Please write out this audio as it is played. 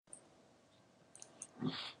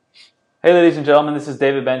Hey, ladies and gentlemen, this is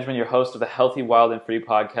David Benjamin, your host of the Healthy, Wild, and Free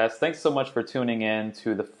podcast. Thanks so much for tuning in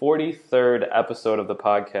to the 43rd episode of the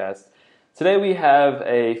podcast. Today we have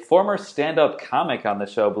a former stand-up comic on the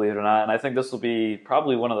show, believe it or not, and I think this will be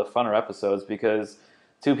probably one of the funner episodes because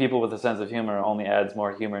two people with a sense of humor only adds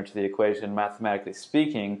more humor to the equation, mathematically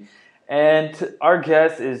speaking. And our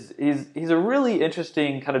guest he's a really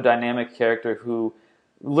interesting kind of dynamic character who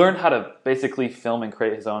learned how to basically film and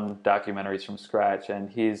create his own documentaries from scratch, and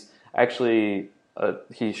he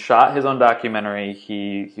shot his own documentary.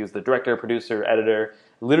 He was the director, producer, editor.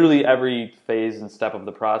 Literally every phase and step of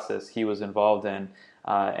the process he was involved in.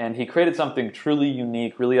 And he created something truly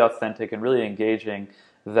unique, really authentic, and really engaging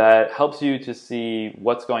that helps you to see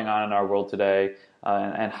what's going on in our world today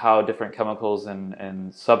and how different chemicals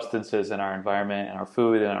and substances in our environment and our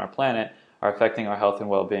food and our planet are affecting our health and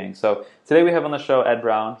well-being. So today we have on the show Ed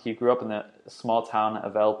Brown. He grew up in the small town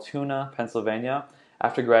of Altoona, Pennsylvania.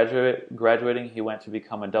 After graduating, he went to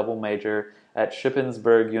become a double major at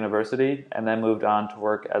Shippensburg University and then moved on to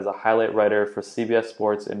work as a highlight writer for CBS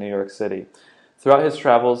Sports in New York City. Throughout his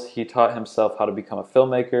travels, he taught himself how to become a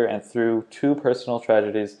filmmaker, and through two personal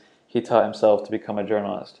tragedies, he taught himself to become a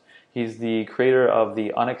journalist. He's the creator of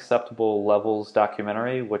the Unacceptable Levels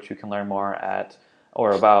documentary, which you can learn more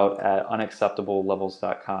about at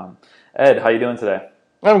unacceptablelevels.com. Ed, how you doing today?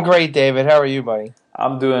 I'm great, David. How are you, buddy?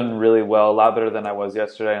 I'm doing really well, a lot better than I was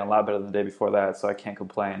yesterday and a lot better than the day before that, so I can't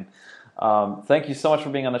complain. Thank you so much for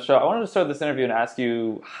being on the show. I wanted to start this interview and ask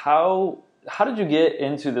you, how did you get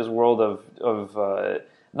into this world of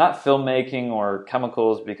not filmmaking or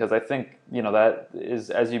chemicals? Because I think, that is,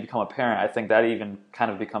 as you become a parent, I think that even kind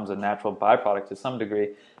of becomes a natural byproduct to some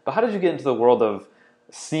degree. But how did you get into the world of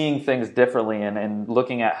seeing things differently and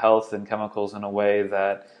looking at health and chemicals in a way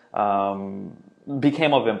that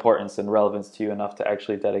became of importance and relevance to you enough to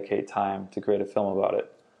actually dedicate time to create a film about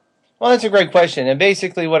it? Well, that's a great question. And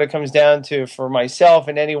basically, what it comes down to for myself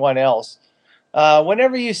and anyone else,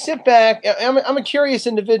 whenever you sit back, I'm a curious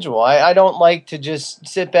individual. I don't like to just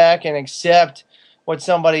sit back and accept what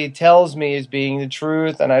somebody tells me as being the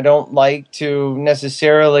truth, and I don't like to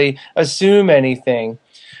necessarily assume anything.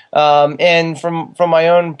 And from my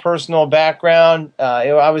own personal background,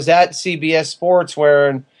 I was at CBS Sports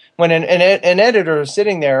when an editor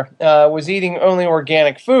sitting there was eating only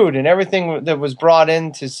organic food, and everything that was brought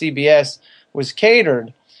into CBS was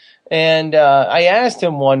catered. And I asked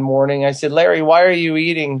him one morning, I said, Larry, why are you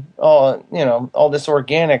eating all this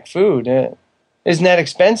organic food? Isn't that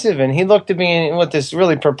expensive? And he looked at me with this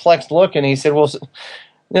really perplexed look, and he said, well,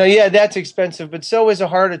 no, yeah, that's expensive, but so is a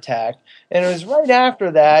heart attack. And it was right after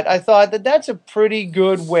that I thought that that's a pretty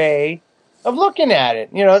good way of looking at it.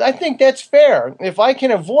 I think that's fair. If I can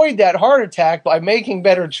avoid that heart attack by making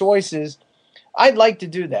better choices, I'd like to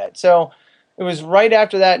do that. So it was right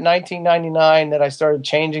after that, 1999, that I started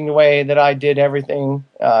changing the way that I did everything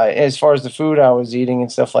as far as the food I was eating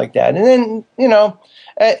and stuff like that. And then,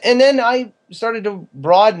 and then I started to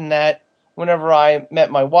broaden that whenever I met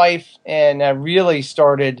my wife, and I really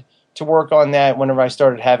started to work on that whenever I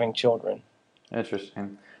started having children.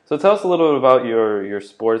 Interesting. So tell us a little bit about your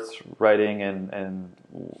sports writing and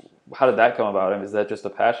how did that come about? I mean, is that just a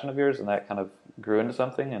passion of yours and that kind of grew into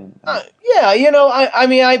something? Yeah, I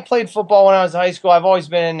mean, I played football when I was in high school. I've always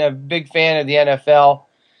been a big fan of the NFL.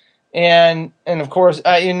 And of course,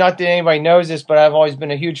 not that anybody knows this, but I've always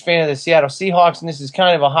been a huge fan of the Seattle Seahawks, and this is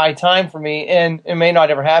kind of a high time for me, and it may not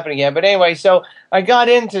ever happen again. But anyway, so I got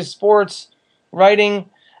into sports writing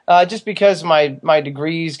just because my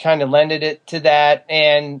degrees kind of lended it to that,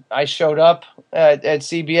 and I showed up at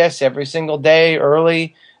CBS every single day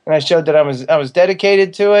early, and I showed that I was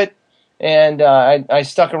dedicated to it, and I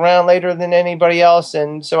stuck around later than anybody else,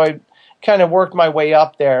 and so I kind of worked my way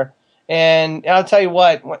up there. And I'll tell you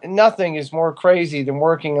what, nothing is more crazy than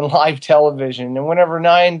working in live television. And whenever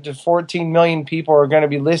 9 to 14 million people are going to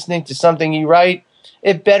be listening to something you write,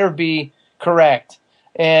 it better be correct.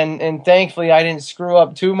 And thankfully, I didn't screw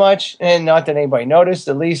up too much, and not that anybody noticed,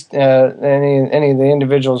 at least any of the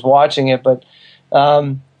individuals watching it. But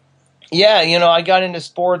yeah, I got into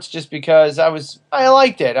sports just because I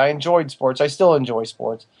liked it. I enjoyed sports. I still enjoy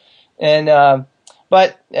sports, and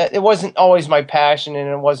but it wasn't always my passion, and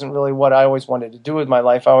it wasn't really what I always wanted to do with my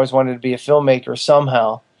life. I always wanted to be a filmmaker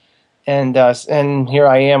somehow. And here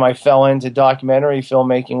I am. I fell into documentary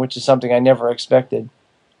filmmaking, which is something I never expected.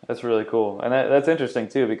 That's really cool, and that's interesting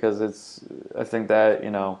too because I think that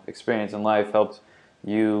experience in life helped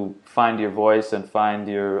you find your voice and find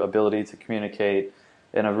your ability to communicate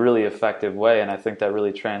in a really effective way, and I think that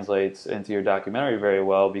really translates into your documentary very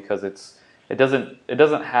well because it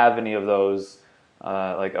doesn't have any of those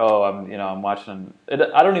like, oh, I'm watching it.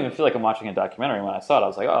 I don't even feel like I'm watching a documentary. When I saw it, I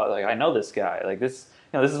was like, oh, like I know this guy. Like this,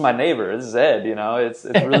 this is my neighbor. This is Ed. It's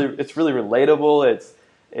really relatable.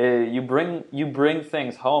 You bring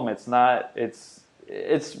things home. It's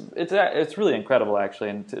really incredible actually,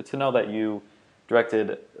 and to know that you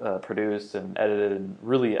directed, produced, and edited, and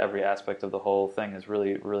really every aspect of the whole thing is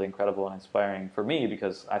really, really incredible and inspiring for me,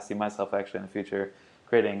 because I see myself actually in the future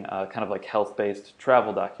creating kind of like health-based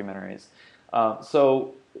travel documentaries.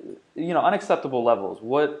 So, unacceptable levels.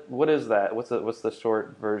 What is that? What's the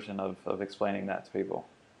short version of explaining that to people?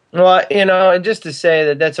 Well, and just to say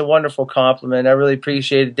that that's a wonderful compliment. I really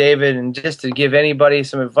appreciate it, David. And just to give anybody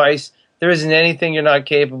some advice, there isn't anything you're not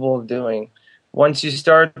capable of doing. Once you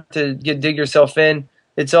start to dig yourself in,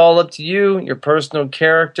 it's all up to you. Your personal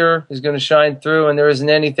character is going to shine through, and there isn't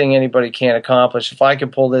anything anybody can't accomplish. If I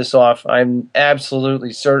can pull this off, I'm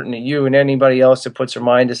absolutely certain that you and anybody else that puts their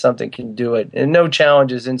mind to something can do it. And no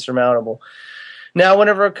challenge is insurmountable. Now,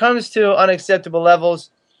 whenever it comes to unacceptable levels,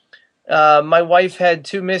 my wife had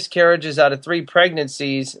 2 miscarriages out of 3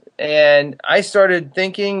 pregnancies, and I started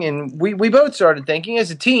thinking, and we both started thinking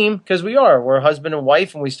as a team, because we're husband and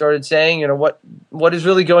wife, and we started saying, what is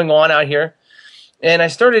really going on out here? And I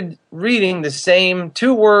started reading the same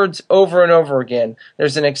 2 words over and over again.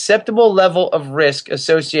 There's an acceptable level of risk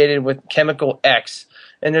associated with chemical X,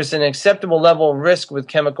 and there's an acceptable level of risk with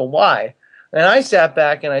chemical Y. And I sat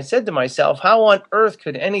back and I said to myself, how on earth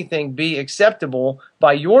could anything be acceptable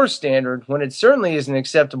by your standard when it certainly isn't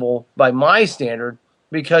acceptable by my standard?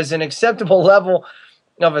 Because an acceptable level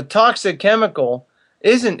of a toxic chemical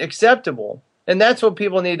isn't acceptable. And that's what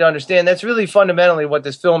people need to understand. That's really fundamentally what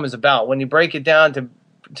this film is about. When you break it down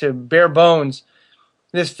to bare bones,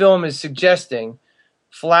 this film is suggesting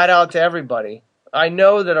flat out to everybody, I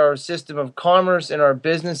know that our system of commerce and our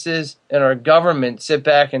businesses and our government sit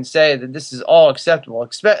back and say that this is all acceptable,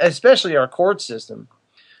 especially our court system,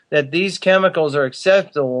 that these chemicals are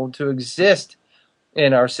acceptable to exist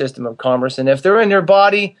in our system of commerce. And if they're in their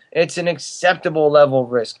body, it's an acceptable level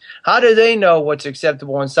of risk. How do they know what's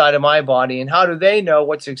acceptable inside of my body? And how do they know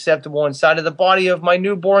what's acceptable inside of the body of my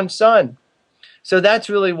newborn son? So that's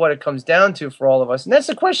really what it comes down to for all of us. And that's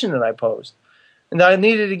the question that I posed. And I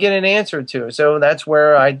needed to get an answer to. So that's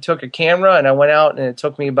where I took a camera and I went out, and it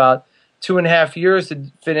took me about 2.5 years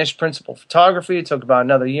to finish principal photography. It took about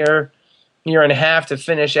another year and a half to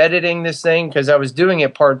finish editing this thing, because I was doing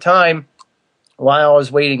it part-time while I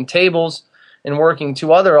was waiting tables and working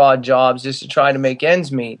 2 other odd jobs just to try to make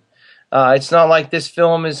ends meet. It's not like this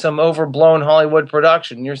film is some overblown Hollywood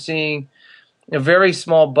production. You're seeing a very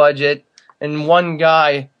small budget and one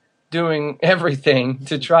guy doing everything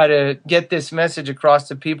to try to get this message across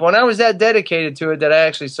to people. And I was that dedicated to it that I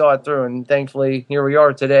actually saw it through. And thankfully, here we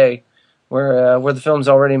are today, where the film's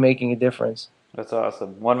already making a difference. That's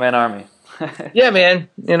awesome. One-man army. Yeah, man.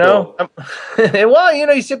 Cool. Well,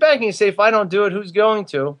 you sit back and you say, if I don't do it, who's going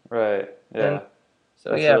to? Right. Yeah. And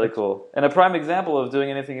so that's yeah, really cool. And a prime example of doing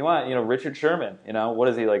anything you want. Richard Sherman. What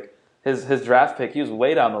is he like? His draft pick, he was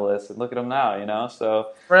way down the list, and look at him now.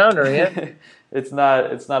 So rounder, yeah. It's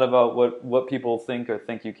not about what people think or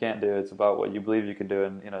think you can't do. It's about what you believe you can do,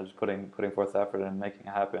 and just putting forth effort and making it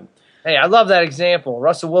happen. Hey, I love that example.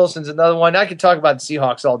 Russell Wilson's another one. I could talk about the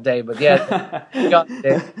Seahawks all day, but yeah.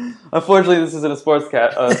 Unfortunately, this isn't a sports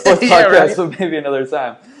podcast, yeah, right? so maybe another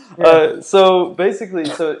time. Yeah. So basically,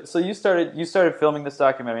 so you started filming this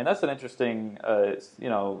documentary, and that's an interesting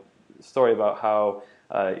story about how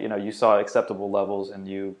you saw acceptable levels, and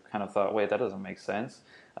you kind of thought, wait, that doesn't make sense.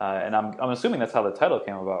 And I'm assuming that's how the title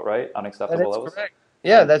came about, right? Unacceptable levels. Correct.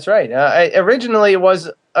 Yeah, that's right. Originally, it was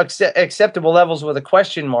acceptable levels with a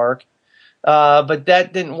question mark, but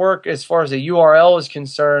that didn't work as far as the URL is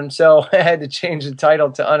concerned. So I had to change the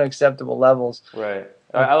title to Unacceptable Levels. Right.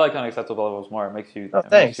 I like Unacceptable Levels more. It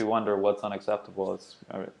makes you wonder what's unacceptable.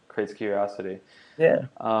 It creates curiosity. Yeah.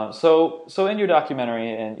 So in your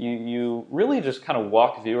documentary, and you really just kind of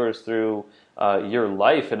walk viewers through your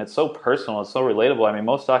life, and it's so personal, it's so relatable. I mean,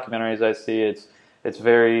 most documentaries I see, it's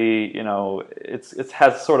very, it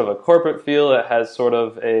has sort of a corporate feel. It has sort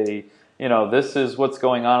of a, this is what's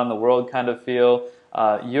going on in the world kind of feel.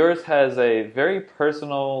 Yours has a very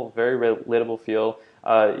personal, very relatable feel.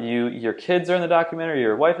 Your kids are in the documentary,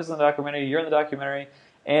 your wife is in the documentary, you're in the documentary,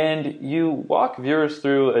 and you walk viewers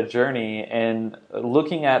through a journey and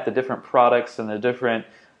looking at the different products and the different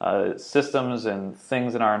systems and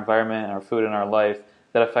things in our environment and our food and our life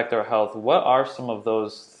that affect our health. What are some of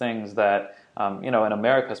those things that, in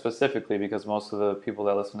America specifically, because most of the people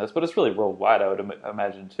that listen to this, but it's really worldwide, I would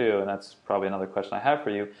imagine too, and that's probably another question I have for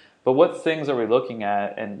you. But what things are we looking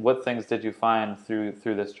at, and what things did you find through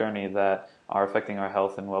this journey that are affecting our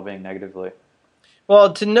health and well-being negatively.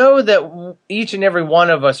 Well, to know that each and every one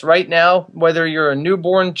of us right now, whether you're a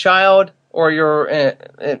newborn child or you're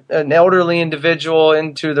an elderly individual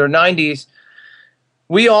into their 90s,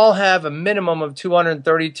 we all have a minimum of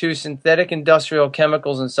 232 synthetic industrial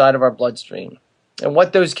chemicals inside of our bloodstream. And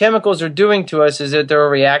what those chemicals are doing to us is that they're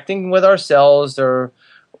reacting with our cells, they're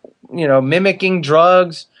mimicking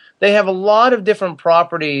drugs. They have a lot of different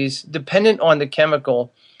properties dependent on the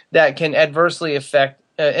chemical that can adversely affect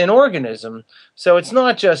an organism. So it's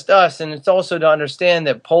not just us, and it's also to understand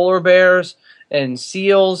that polar bears and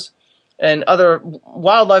seals and other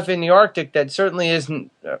wildlife in the Arctic that certainly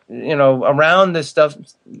isn't, around this stuff,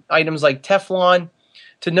 items like Teflon,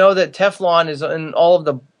 to know that Teflon is in all of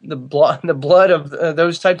the blood of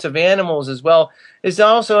those types of animals as well, is to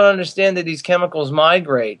also understand that these chemicals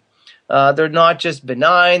migrate. They're not just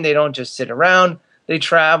benign, they don't just sit around, they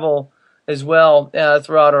travel as well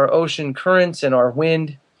throughout our ocean currents and our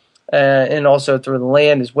wind, and also through the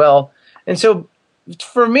land as well. And so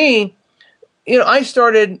for me, I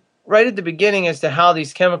started right at the beginning as to how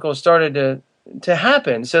these chemicals started to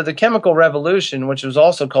happen. So the chemical revolution, which was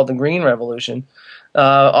also called the Green Revolution,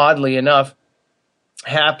 oddly enough,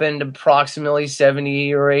 happened approximately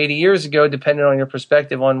 70 or 80 years ago, depending on your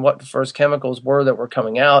perspective on what the first chemicals were that were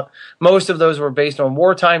coming out. Most of those were based on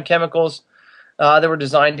wartime chemicals that were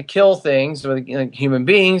designed to kill things, like human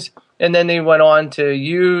beings, and then they went on to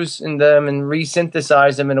use them and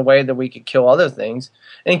resynthesize them in a way that we could kill other things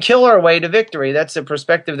and kill our way to victory. That's a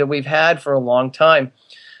perspective that we've had for a long time,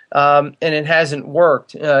 and it hasn't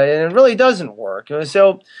worked, and it really doesn't work.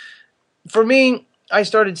 So for me, I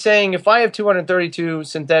started saying, if I have 232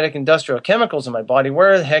 synthetic industrial chemicals in my body,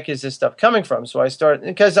 where the heck is this stuff coming from? So I started,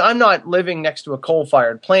 because I'm not living next to a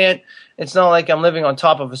coal-fired plant. It's not like I'm living on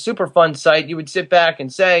top of a Superfund site. You would sit back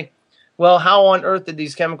and say, well, how on earth did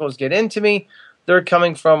these chemicals get into me? They're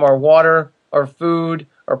coming from our water, our food,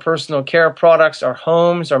 our personal care products, our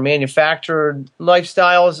homes, our manufactured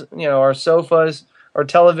lifestyles, our sofas, our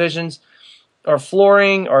televisions, our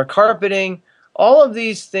flooring, our carpeting. All of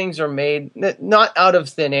these things are made not out of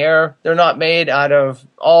thin air. They're not made out of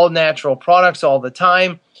all natural products all the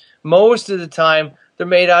time. Most of the time, they're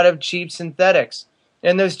made out of cheap synthetics.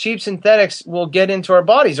 And those cheap synthetics will get into our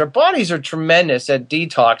bodies. Our bodies are tremendous at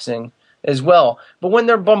detoxing as well. But when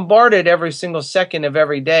they're bombarded every single second of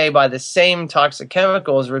every day by the same toxic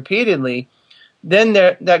chemicals repeatedly, then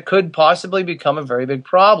that could possibly become a very big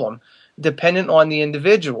problem, dependent on the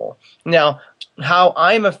individual. Now, how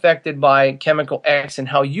I'm affected by chemical X and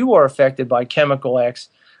how you are affected by chemical X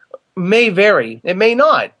may vary. It may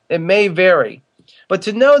not. It may vary. But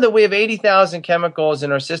to know that we have 80,000 chemicals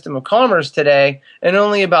in our system of commerce today, and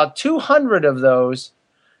only about 200 of those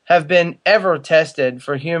have been ever tested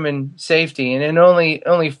for human safety, and then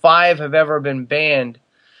only 5 have ever been banned,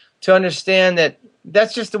 to understand that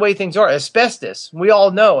that's just the way things are. Asbestos, we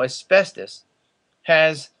all know asbestos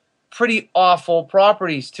has pretty awful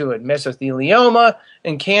properties to it, mesothelioma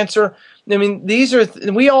and cancer. I mean,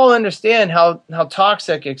 we all understand how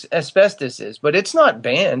toxic asbestos is, but it's not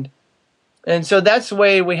banned. And so that's the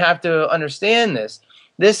way we have to understand this.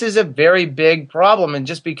 This is a very big problem, and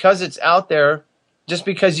just because it's out there, just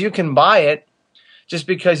because you can buy it, just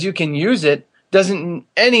because you can use it, doesn't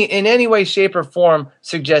in any way, shape, or form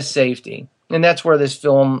suggest safety. And that's where this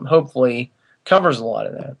film hopefully covers a lot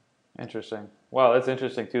of that. Interesting. Wow, that's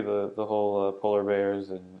interesting too. The whole polar bears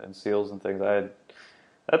and seals and things.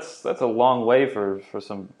 That's a long way for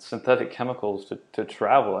some synthetic chemicals to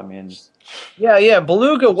travel. I mean, yeah,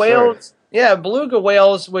 beluga whales. Yeah, beluga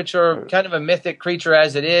whales, which are kind of a mythic creature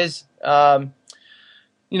as it is.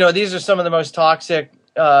 These are some of the most toxic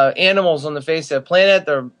animals on the face of the planet.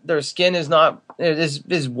 Their skin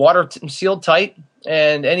is water sealed tight,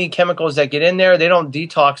 and any chemicals that get in there, they don't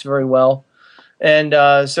detox very well. And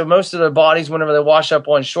so most of their bodies, whenever they wash up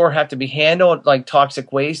on shore, have to be handled like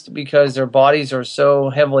toxic waste because their bodies are so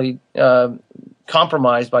heavily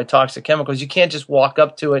compromised by toxic chemicals. You can't just walk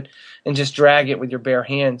up to it and just drag it with your bare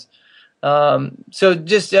hands. So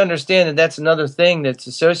just to understand that that's another thing that's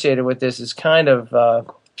associated with this is kind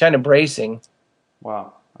of bracing.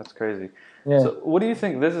 Wow, that's crazy. Yeah. So what do you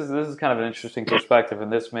think? This is kind of an interesting perspective,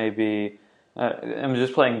 and this may be. I'm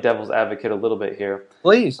just playing devil's advocate a little bit here.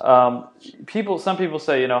 Please. Some people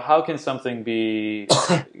say, how can something be,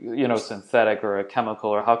 synthetic or a chemical,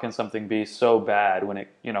 or how can something be so bad when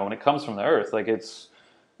it comes from the earth? Like it's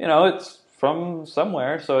from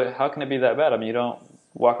somewhere. So how can it be that bad? I mean, you don't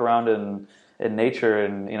walk around in nature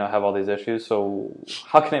and have all these issues. So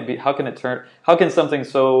how can it be? How can something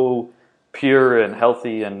so pure and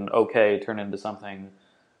healthy and okay turn into something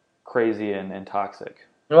crazy and toxic?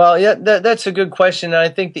 Well, yeah, that's a good question. And I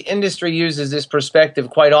think the industry uses this perspective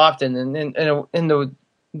quite often. And in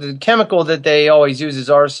the chemical that they always use is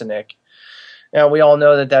arsenic. Now, we all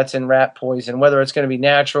know that that's in rat poison. Whether it's going to be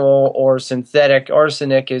natural or synthetic,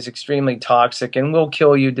 arsenic is extremely toxic and will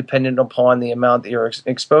kill you depending upon the amount that you're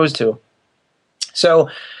exposed to. So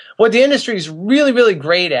what the industry is really, really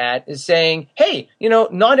great at is saying, hey,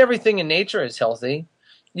 not everything in nature is healthy.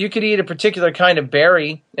 You could eat a particular kind of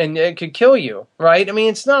berry and it could kill you, right? I mean,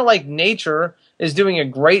 it's not like nature is doing a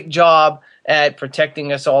great job at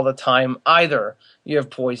protecting us all the time either. You have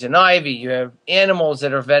poison ivy, you have animals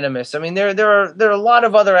that are venomous. I mean, there are a lot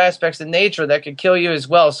of other aspects of nature that could kill you as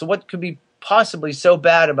well. So what could be possibly so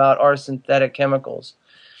bad about our synthetic chemicals?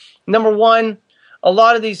 Number one, a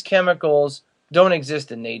lot of these chemicals don't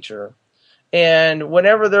exist in nature. And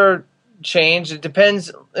whenever they're changed, it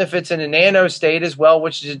depends if it's in a nano state as well,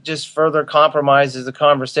 which just further compromises the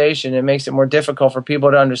conversation and makes it more difficult for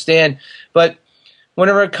people to understand. But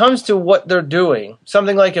whenever it comes to what they're doing,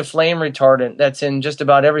 something like a flame retardant that's in just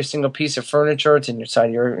about every single piece of furniture, it's in your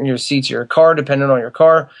side of your seats of your car, depending on your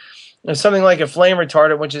car. And something like a flame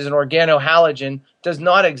retardant, which is an organohalogen, does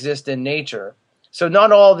not exist in nature. So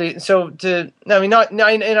not all the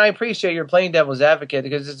and I appreciate you're playing devil's advocate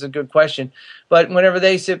because it's a good question. But whenever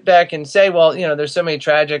they sit back and say, well, there's so many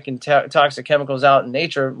tragic and toxic chemicals out in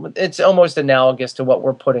nature, it's almost analogous to what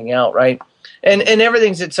we're putting out, right? And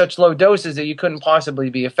everything's at such low doses that you couldn't possibly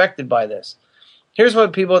be affected by this. Here's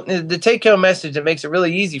what the take-home message that makes it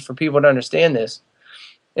really easy for people to understand this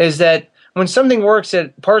is that when something works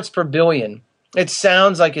at parts per billion, it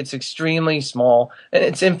sounds like it's extremely small, and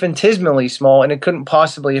it's infinitesimally small, and it couldn't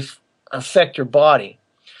possibly affect your body.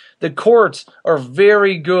 The courts are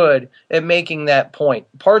very good at making that point.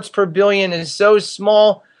 Parts per billion is so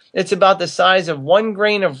small, it's about the size of 1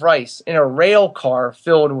 grain of rice in a rail car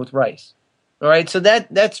filled with rice. All right, so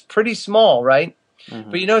that's pretty small, right?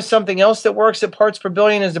 Mm-hmm. But something else that works at parts per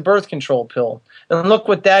billion is the birth control pill. And look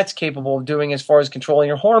what that's capable of doing as far as controlling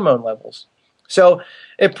your hormone levels. So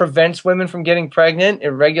it prevents women from getting pregnant.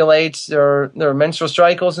 It regulates their menstrual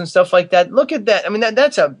cycles and stuff like that. Look at that. I mean,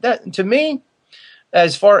 that to me,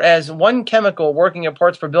 as far as one chemical working at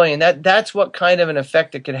parts per billion, that's what kind of an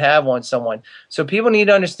effect it could have on someone. So people need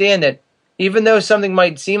to understand that even though something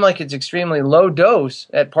might seem like it's extremely low dose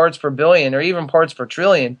at parts per billion or even parts per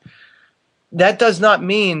trillion, that does not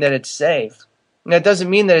mean that it's safe. That doesn't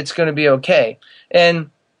mean that it's going to be okay. And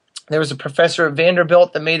there was a professor at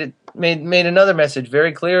Vanderbilt that made another message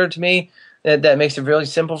very clear to me that makes it really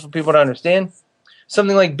simple for people to understand.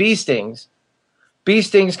 Something like bee stings. Bee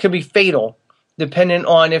stings could be fatal depending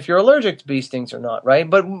on if you're allergic to bee stings or not, right?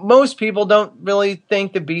 But most people don't really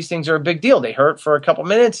think that bee stings are a big deal. They hurt for a couple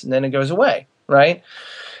minutes and then it goes away, right?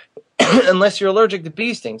 Unless you're allergic to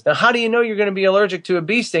bee stings. Now, how do you know you're going to be allergic to a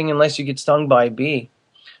bee sting unless you get stung by a bee?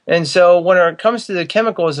 And so when it comes to the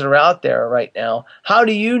chemicals that are out there right now, how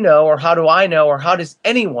do you know, or how do I know, or how does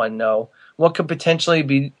anyone know what could potentially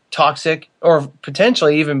be toxic or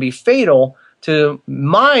potentially even be fatal to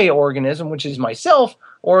my organism, which is myself,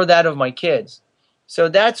 or that of my kids? So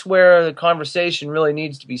that's where the conversation really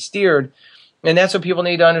needs to be steered, and that's what people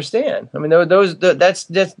need to understand. I mean, that's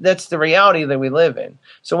the reality that we live in.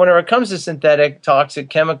 So whenever it comes to synthetic toxic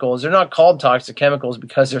chemicals, they're not called toxic chemicals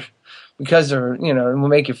because they're will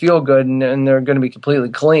make you feel good and they're going to be completely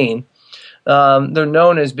clean. They're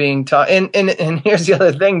known as being toxic. And here's the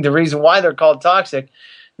other thing, the reason why they're called toxic.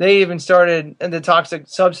 They even started the Toxic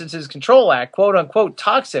Substances Control Act, quote unquote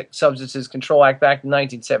Toxic Substances Control Act, back in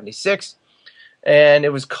 1976. And it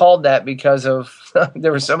was called that because of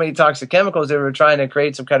there were so many toxic chemicals they were trying to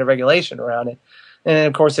create some kind of regulation around it. And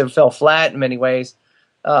of course it fell flat in many ways.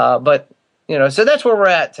 But so that's where we're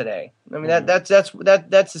at today. I mean, that's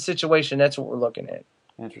the situation. That's what we're looking at.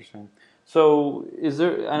 Interesting. So is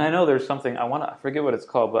there? And I know there's something I forget what it's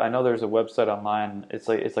called, but I know there's a website online. It's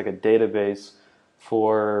like a database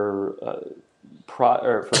for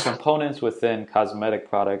for components within cosmetic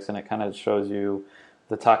products, and it kind of shows you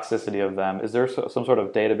the toxicity of them. Is there some sort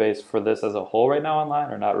of database for this as a whole right now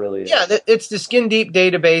online, or not really? Yeah, it's the Skin Deep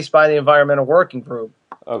database by the Environmental Working Group.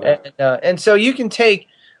 Okay. And so you can take,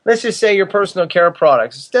 let's just say, your personal care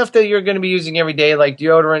products, stuff that you're going to be using every day, like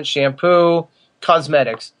deodorant, shampoo,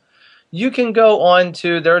 cosmetics. You can go on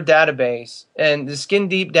to their database, and the Skin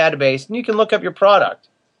Deep database, and you can look up your product.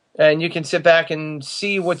 And you can sit back and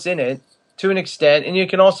see what's in it to an extent, and you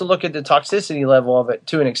can also look at the toxicity level of it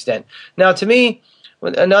to an extent. Now, to me,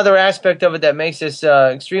 another aspect of it that makes this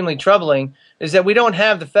extremely troubling is that we don't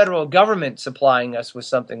have the federal government supplying us with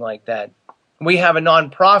something like that. We have a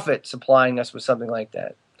nonprofit supplying us with something like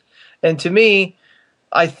that. And to me,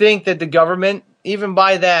 I think that the government even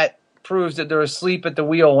by that proves that they're asleep at the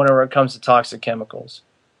wheel whenever it comes to toxic chemicals.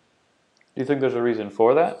 Do you think there's a reason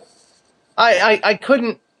for that? I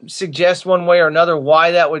couldn't suggest one way or another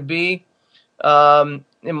why that would be.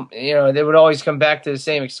 They would always come back to the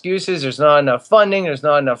same excuses. There's not enough funding. There's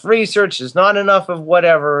not enough research. There's not enough of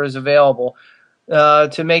whatever is available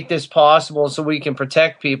to make this possible so we can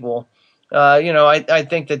protect people. I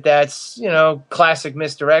think that's, classic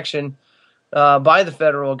misdirection by the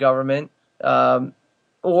federal government.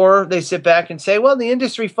 Or they sit back and say, well, the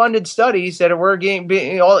industry-funded studies that we're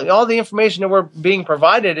getting, all the information that we're being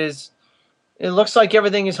provided it looks like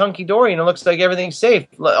everything is hunky-dory and it looks like everything's safe.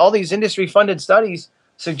 All these industry-funded studies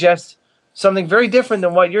suggest something very different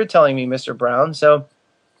than what you're telling me, Mr. Brown. So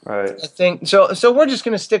right. I think so we're just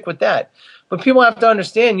going to stick with that. But people have to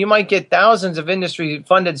understand you might get thousands of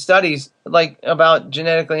industry-funded studies like about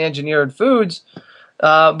genetically engineered foods,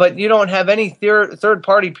 but you don't have any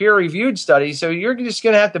third-party peer-reviewed studies, so you're just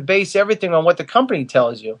going to have to base everything on what the company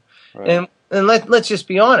tells you. Right. And let's just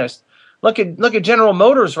be honest. Look at General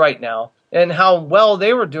Motors right now and how well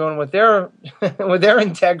they were doing with their with their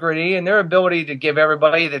integrity and their ability to give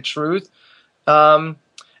everybody the truth. And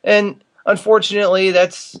unfortunately,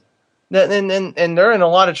 and they're in a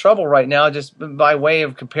lot of trouble right now just by way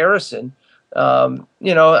of comparison.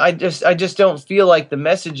 I just don't feel like the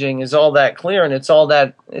messaging is all that clear and it's all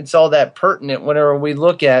that pertinent whenever we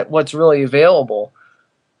look at what's really available.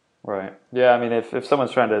 Right. Yeah. I mean, if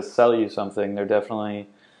someone's trying to sell you something, they're definitely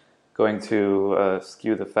going to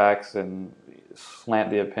skew the facts and slant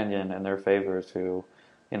the opinion in their favor to,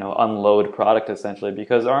 unload product essentially.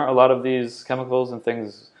 Because aren't a lot of these chemicals and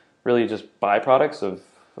things really just byproducts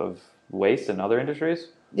of waste in other industries?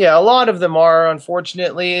 Yeah, a lot of them are,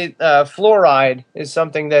 unfortunately. Fluoride is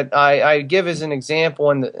something that I give as an example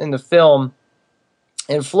in the film.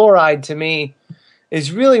 And fluoride, to me,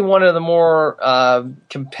 is really one of the more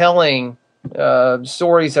compelling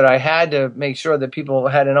stories that I had to make sure that people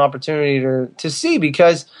had an opportunity to see,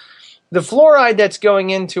 because the fluoride that's going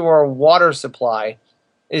into our water supply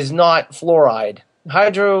is not fluoride.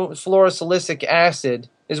 Hydrofluorosilicic acid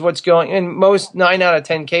is what's going, in most 9 out of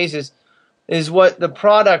 10 cases, is what the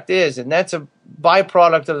product is, and that's a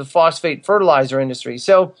byproduct of the phosphate fertilizer industry.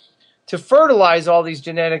 So to fertilize all these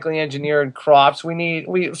genetically engineered crops,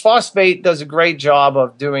 phosphate does a great job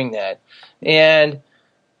of doing that. And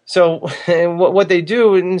so what they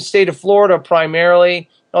do in the state of Florida primarily,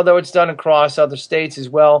 although it's done across other states as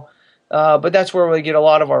well, but that's where we get a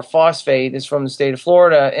lot of our phosphate is from the state of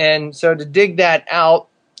Florida. And so to dig that out,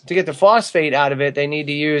 to get the phosphate out of it, they need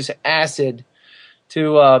to use acid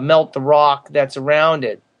to melt the rock that's around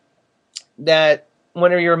it. That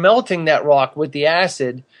when you're melting that rock with the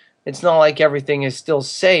acid, it's not like everything is still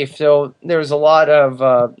safe. So there's a lot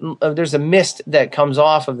of there's a mist that comes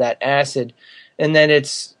off of that acid, and then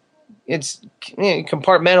it's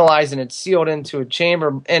compartmentalized and it's sealed into a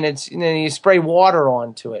chamber, and then you spray water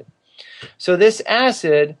onto it. So this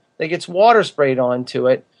acid that gets water sprayed onto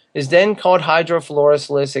it is then called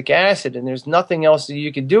hydrofluorosilicic acid, and there's nothing else that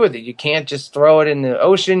you can do with it. You can't just throw it in the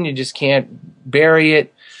ocean. You just can't bury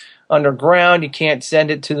it underground. You can't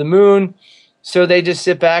send it to the moon. So they just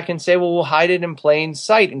sit back and say, well, we'll hide it in plain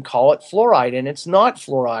sight and call it fluoride, and it's not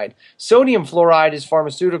fluoride. Sodium fluoride is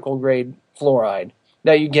pharmaceutical grade fluoride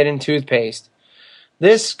that you get in toothpaste.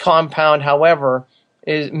 This compound, however,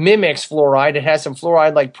 mimics fluoride. It has some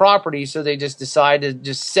fluoride-like properties, so they just decide to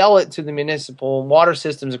just sell it to the municipal water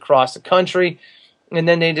systems across the country, and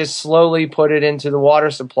then they just slowly put it into the water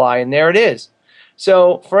supply, and there it is.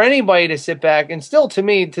 So for anybody to sit back, and still to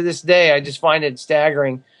me, to this day, I just find it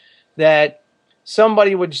staggering that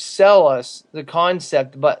somebody would sell us the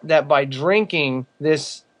concept that by drinking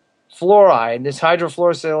this fluoride, this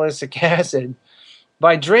hydrofluorosilicic acid,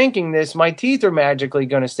 by drinking this, my teeth are magically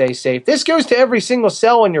going to stay safe. This goes to every single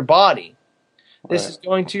cell in your body. This is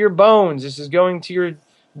going to your bones. This is going to your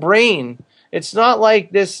brain. It's not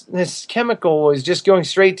like this chemical is just going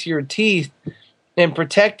straight to your teeth and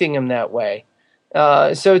protecting them that way.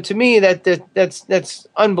 So to me, that's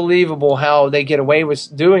unbelievable how they get away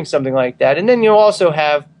with doing something like that. And then you also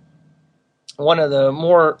have one of the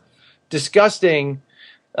more disgusting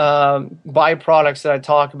byproducts that I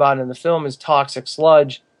talk about in the film is toxic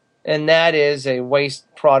sludge, and that is a waste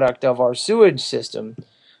product of our sewage system.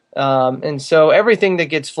 And so everything that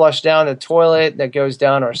gets flushed down the toilet, that goes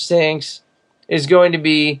down our sinks, is going to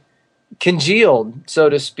be congealed, so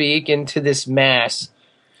to speak, into this mass.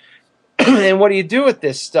 And what do you do with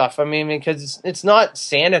this stuff? I mean, because it's not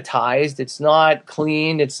sanitized, it's not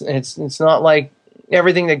cleaned, it's not like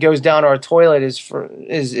everything that goes down our toilet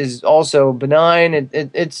is also benign.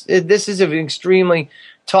 This is an extremely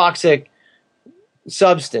toxic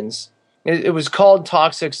substance. It was called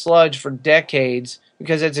toxic sludge for decades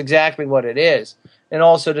because that's exactly what it is. And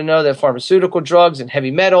also to know that pharmaceutical drugs and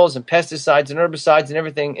heavy metals and pesticides and herbicides and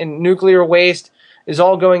everything and nuclear waste is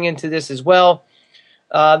all going into this as well.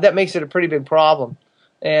 That makes it a pretty big problem.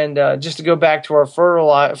 And just to go back to our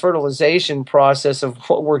fertilization process of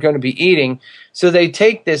what we're going to be eating, so they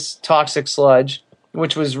take this toxic sludge,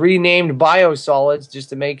 which was renamed biosolids just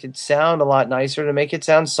to make it sound a lot nicer, to make it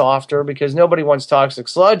sound softer, because nobody wants toxic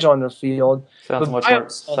sludge on their field. Sounds much more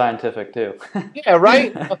scientific too. Yeah,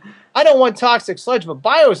 right? I don't want toxic sludge, but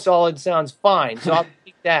biosolid sounds fine, so I'll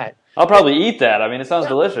take that. I'll probably eat that. I mean, it sounds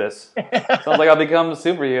delicious. Sounds like I'll become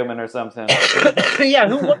superhuman or something. Yeah,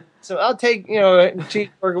 who wants? So I'll take, a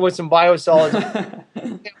cheeseburger with some biosolids.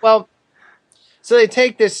 Well, so they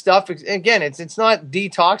take this stuff. Again, it's not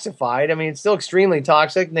detoxified. I mean, it's still extremely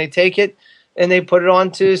toxic. And they take it and they put it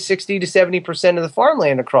onto 60 to 70% of the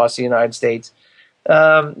farmland across the United States.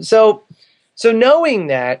 So knowing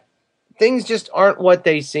that, things just aren't what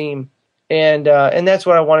they seem, and that's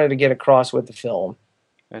what I wanted to get across with the film.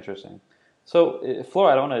 Interesting. So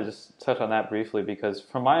fluoride, I want to just touch on that briefly because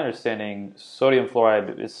from my understanding, sodium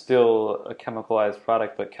fluoride is still a chemicalized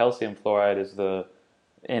product, but calcium fluoride is the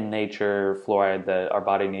in nature fluoride that our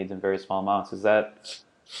body needs in very small amounts.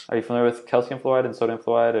 Are you familiar with calcium fluoride and sodium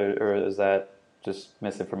fluoride, or is that just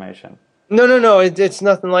misinformation? No. It's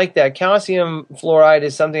nothing like that. Calcium fluoride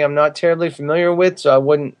is something I'm not terribly familiar with, so I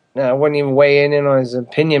wouldn't even weigh in on his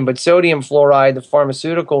opinion. But sodium fluoride, the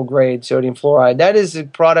pharmaceutical grade sodium fluoride, that is a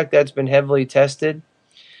product that's been heavily tested.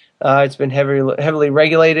 It's been heavily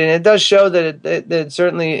regulated, and it does show that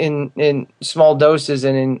certainly in small doses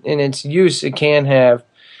and in its use, it can have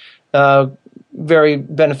very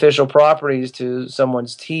beneficial properties to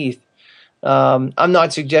someone's teeth. I'm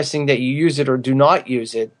not suggesting that you use it or do not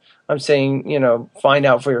use it. I'm saying, find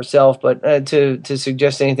out for yourself. But to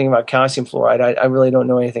suggest anything about calcium fluoride, I really don't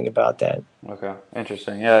know anything about that. Okay,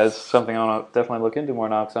 interesting. Yeah, it's something I want to definitely look into more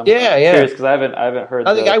now. Cause I'm curious because I haven't heard.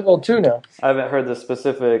 I think I will too now. I haven't heard the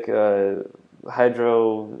specific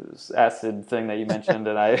hydro acid thing that you mentioned,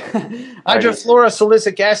 and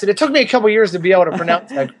hydrofluorosilicic acid. It took me a couple years to be able to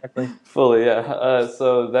pronounce that correctly. Fully, yeah.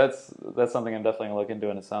 So that's something I'm definitely going to look into,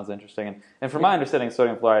 and it sounds interesting. And from my understanding,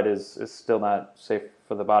 sodium fluoride is still not safe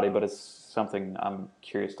for the body, but it's something I'm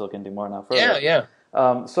curious to look into more now further. Yeah.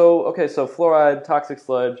 So fluoride, toxic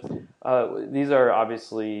sludge, these are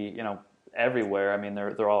obviously, everywhere. I mean,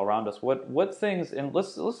 they're all around us. What things, and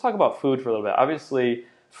let's talk about food for a little bit. Obviously,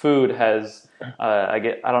 food has, I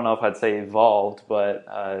don't know if I'd say evolved, but,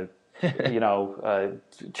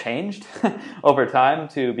 changed over time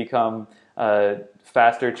to become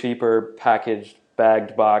faster, cheaper, packaged,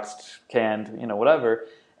 bagged, boxed, canned, whatever.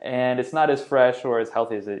 And it's not as fresh or as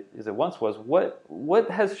healthy as it once was. What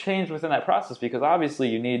has changed within that process? Because obviously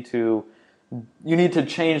you need to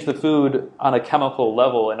change the food on a chemical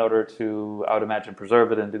level in order to, I would imagine,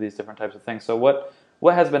 preserve it and do these different types of things. So what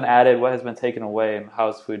has been added? What has been taken away? And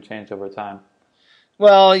how has food changed over time?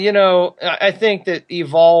 Well, I think that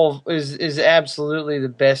evolve is absolutely the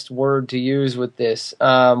best word to use with this.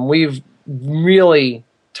 We've really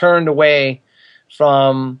turned away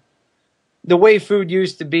from the way food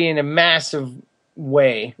used to be in a massive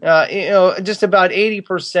way. Just about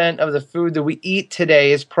 80% of the food that we eat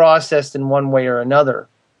today is processed in one way or another.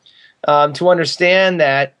 To understand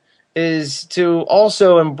that is to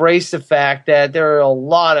also embrace the fact that there are a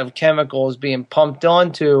lot of chemicals being pumped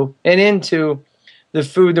onto and into the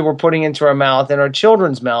food that we're putting into our mouth and our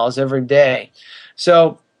children's mouths every day.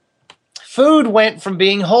 So food went from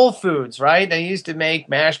being whole foods, right? They used to make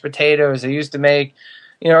mashed potatoes. They used to make,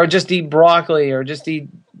 or just eat broccoli or just eat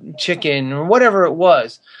chicken or whatever it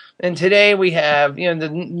was. And today we have, the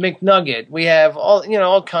McNugget. We have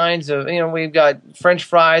all kinds of, we've got French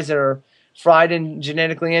fries that are fried in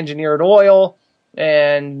genetically engineered oil.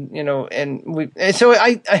 And, so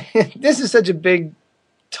this is such a big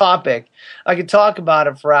topic. I could talk about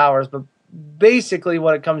it for hours, but basically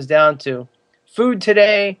what it comes down to, food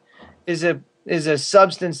today is a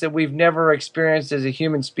substance that we've never experienced as a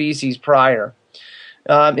human species prior.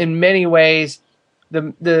 In many ways,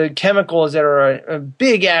 the chemicals that are a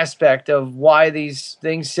big aspect of why these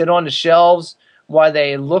things sit on the shelves, why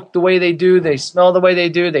they look the way they do, they smell the way they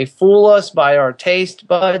do, they fool us by our taste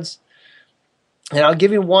buds. And I'll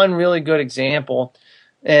give you one really good example.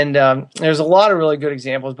 And there's a lot of really good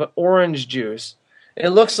examples, but orange juice. It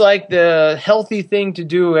looks like the healthy thing to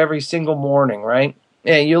do every single morning, right?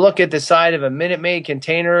 And you look at the side of a Minute Maid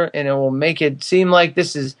container, and it will make it seem like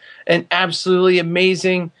this is an absolutely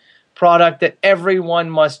amazing product that everyone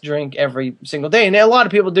must drink every single day. And a lot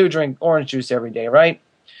of people do drink orange juice every day, right?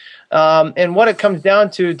 And what it comes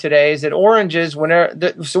down to today is that oranges,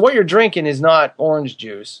 so what you're drinking is not orange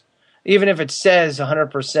juice, even if it says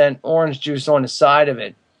 100% orange juice on the side of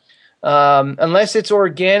it. Unless it's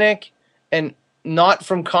organic and not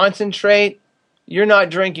from concentrate, you're not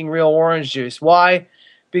drinking real orange juice. Why?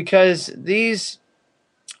 Because these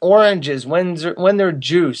oranges, when they're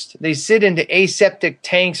juiced, they sit into aseptic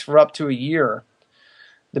tanks for up to a year.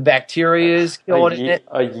 The bacteria is killed in it.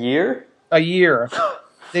 A year? A year.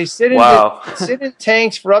 They sit in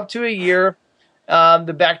tanks for up to a year.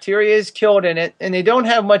 The bacteria is killed in it, and they don't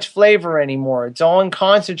have much flavor anymore. It's all in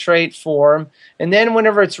concentrate form. And then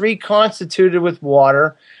whenever it's reconstituted with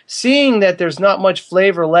water, seeing that there's not much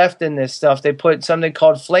flavor left in this stuff, they put something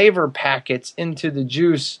called flavor packets into the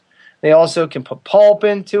juice. They also can put pulp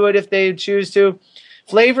into it if they choose to.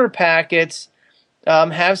 Flavor packets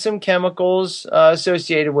have some chemicals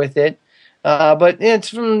associated with it, but it's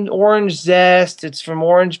from orange zest, it's from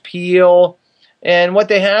orange peel, and what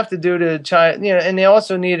they have to do to try, and they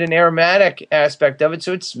also need an aromatic aspect of it,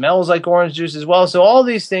 so it smells like orange juice as well. So all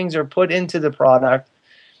these things are put into the product,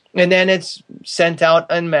 and then it's sent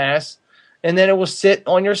out en masse, and then it will sit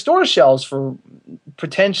on your store shelves for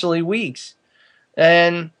potentially weeks.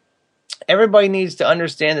 And everybody needs to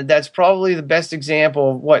understand that that's probably the best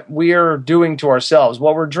example of what we're doing to ourselves.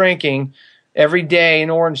 What we're drinking every day in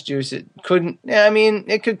orange juice, it could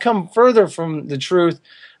come further from the truth,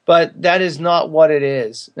 but that is not what it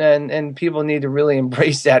is. And people need to really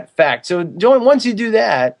embrace that fact. So once you do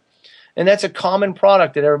that, and that's a common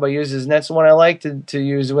product that everybody uses, and that's the one I like to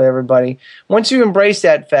use with everybody. Once you embrace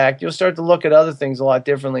that fact, you'll start to look at other things a lot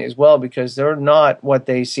differently as well, because they're not what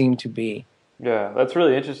they seem to be. Yeah, that's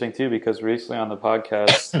really interesting too, because recently on the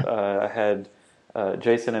podcast I had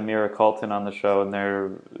Jason and Mira Colton on the show, and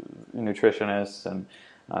they're nutritionists and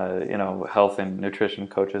health and nutrition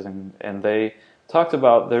coaches, and they talked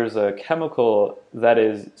about there's a chemical that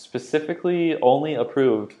is specifically only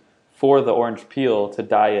approved for the orange peel to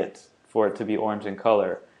dye it for it to be orange in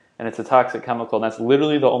color, and it's a toxic chemical, and that's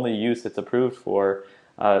literally the only use it's approved for.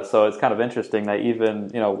 So it's kind of interesting that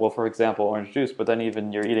even for example, orange juice, but then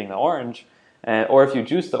even you're eating the orange. Or if you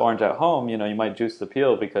juice the orange at home, you might juice the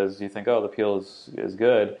peel because you think, oh, the peel is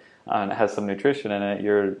good and it has some nutrition in it.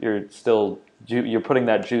 You're putting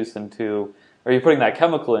that juice into, or you're putting that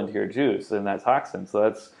chemical into your juice and that toxin. So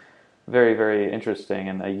that's very, very interesting.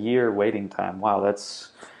 And a year waiting time. Wow,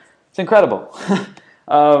 it's incredible.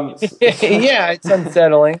 Yeah, it's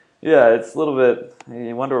unsettling. Yeah, it's a little bit.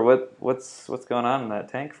 You wonder what's going on in that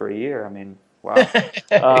tank for a year. I mean, wow.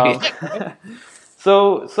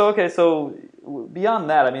 So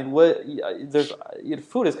beyond that, I mean,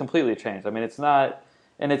 food has completely changed. I mean, it's not,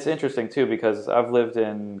 and it's interesting too, because I've lived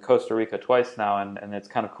in Costa Rica twice now, and it's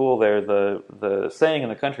kind of cool there. The saying in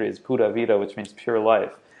the country is "pura vida," which means pure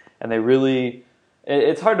life, and they really,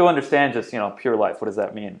 it's hard to understand just pure life. What does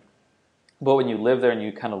that mean? But when you live there and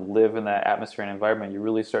you kind of live in that atmosphere and environment, you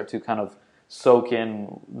really start to kind of soak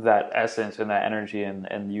in that essence and that energy,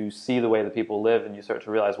 and you see the way that people live, and you start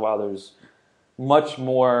to realize, wow, there's much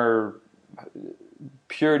more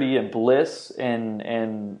purity and bliss in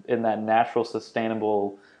that natural,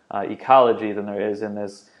 sustainable ecology than there is in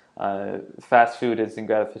this fast food instant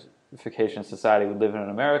gratification society we live in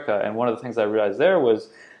America. And one of the things I realized there was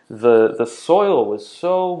the soil was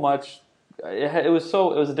so much. It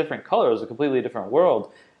was a different color. It was a completely different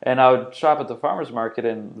world. And I would shop at the farmer's market,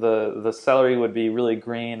 and the celery would be really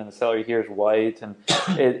green, and the celery here is white, and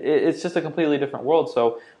it's just a completely different world.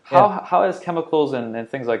 So how has chemicals and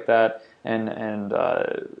things like that, and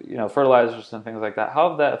fertilizers and things like that, how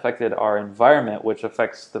have that affected our environment, which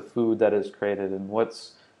affects the food that is created, and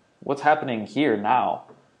what's happening here now?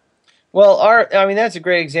 Well, that's a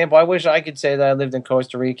great example. I wish I could say that I lived in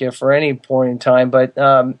Costa Rica for any point in time, but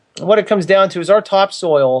what it comes down to is our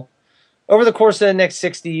topsoil. Over the course of the next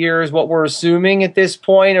 60 years, what we're assuming at this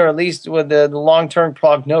point, or at least with the long-term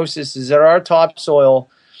prognosis, is that our topsoil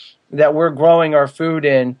that we're growing our food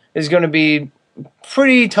in is going to be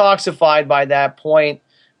pretty toxified by that point,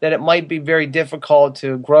 that it might be very difficult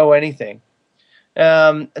to grow anything.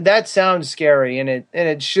 That sounds scary, and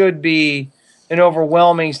it should be an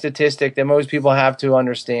overwhelming statistic that most people have to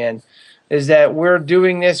understand, is that we're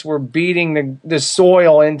doing this, we're beating the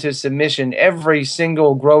soil into submission every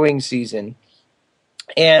single growing season.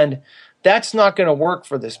 And that's not going to work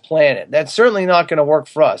for this planet. That's certainly not going to work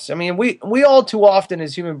for us. I mean, we all too often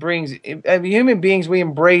as human beings, we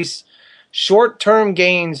embrace short-term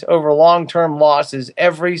gains over long-term losses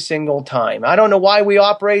every single time. I don't know why we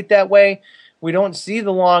operate that way. We don't see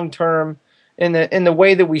the long-term in the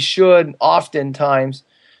way that we should oftentimes.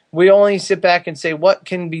 We only sit back and say, what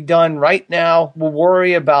can be done right now? We'll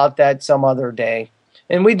worry about that some other day.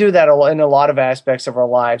 And we do that in a lot of aspects of our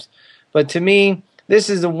lives. But to me, this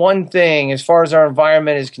is the one thing, as far as our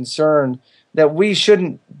environment is concerned, that we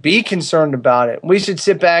shouldn't be concerned about it. We should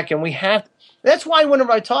sit back and that's why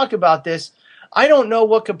whenever I talk about this, I don't know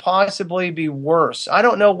what could possibly be worse. I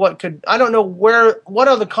don't know what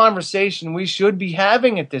other conversation we should be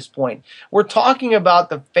having at this point. We're talking about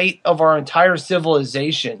the fate of our entire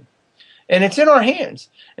civilization, and it's in our hands,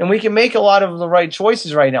 and we can make a lot of the right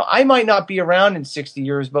choices right now. I might not be around in 60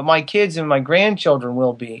 years, but my kids and my grandchildren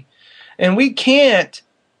will be, and we can't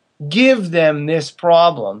give them this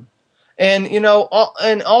problem. And,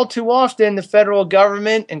 all too often, the federal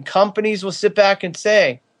government and companies will sit back and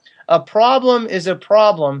say, a problem is a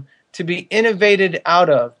problem to be innovated out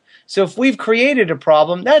of. So if we've created a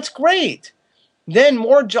problem, that's great. Then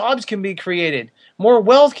more jobs can be created. More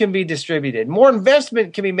wealth can be distributed. More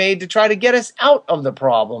investment can be made to try to get us out of the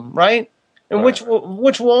problem, right? And Right.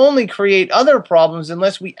 which will only create other problems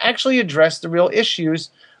unless we actually address the real issues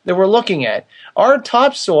that we're looking at. Our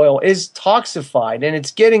topsoil is toxified, and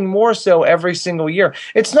it's getting more so every single year.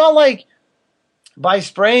 It's not like by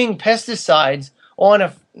spraying pesticides on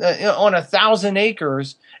 1,000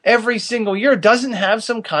 acres every single year doesn't have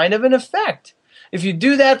some kind of an effect. If you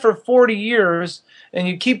do that for 40 years and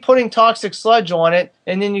you keep putting toxic sludge on it,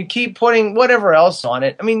 and then you keep putting whatever else on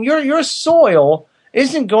it, I mean, your soil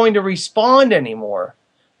isn't going to respond anymore.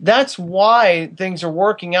 That's why things are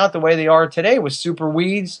working out the way they are today with super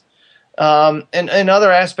weeds, and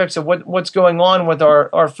other aspects of what's going on with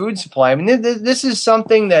our food supply. I mean, this is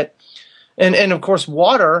something that, and of course,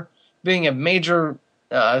 water being a major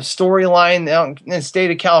storyline out in the state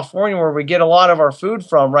of California, where we get a lot of our food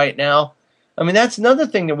from right now. I mean, that's another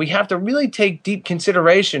thing that we have to really take deep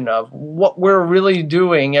consideration of. What we're really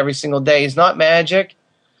doing every single day is not magic.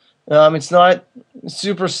 It's not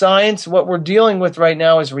super science. What we're dealing with right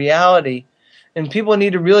now is reality, and people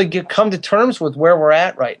need to really come to terms with where we're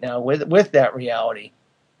at right now with that reality.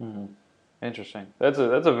 Mhm. Interesting. That's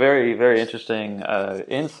a very, very interesting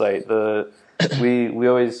insight. We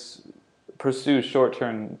always pursue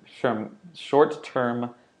short-term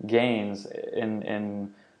gains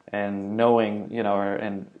in knowing,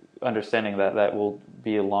 and understanding that will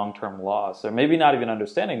be a long-term loss, or maybe not even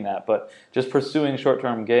understanding that, but just pursuing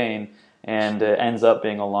short-term gain, and it ends up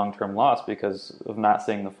being a long-term loss because of not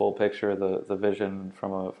seeing the full picture, the vision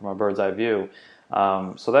from a bird's eye view.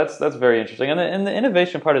 So that's very interesting, and the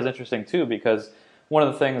innovation part is interesting too, because one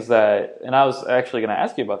of the things and I was actually going to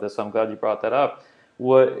ask you about this, so I'm glad you brought that up.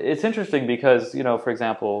 It's interesting because, for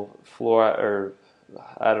example, fluoride, or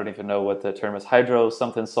I don't even know what the term is, hydro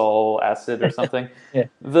something sol acid or something. Yeah.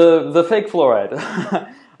 The fake fluoride.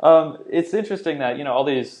 It's interesting that, all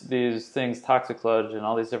these things, toxic sludge and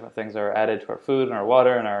all these different things, are added to our food and our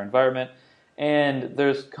water and our environment. And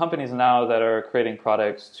there's companies now that are creating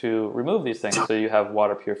products to remove these things. So you have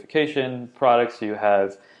water purification products, you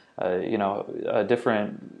have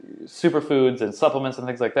different superfoods and supplements and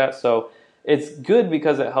things like that. So it's good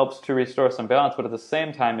because it helps to restore some balance, but at the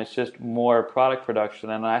same time, it's just more product production.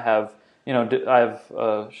 And I have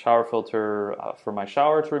a shower filter for my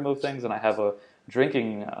shower to remove things, and I have a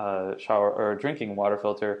drinking shower or drinking water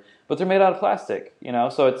filter, but they're made out of plastic.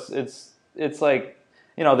 So it's like,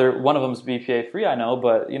 one of them's BPA free, I know,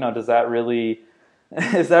 but does that really?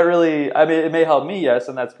 Is that really? I mean, it may help me, yes,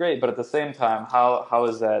 and that's great. But at the same time, how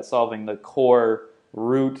is that solving the core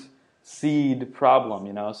root seed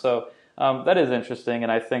problem? So. That is interesting,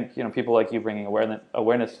 and I think people like you bringing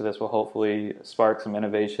awareness to this will hopefully spark some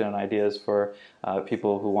innovation and ideas for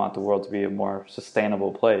people who want the world to be a more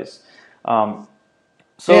sustainable place. And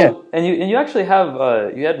you actually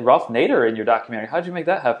you had Ralph Nader in your documentary. How did you make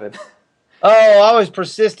that happen? Oh, I was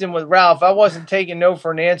persistent with Ralph. I wasn't taking no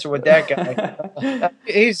for an answer with that guy.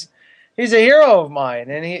 He's a hero of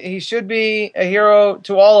mine, and he should be a hero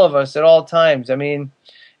to all of us at all times. I mean,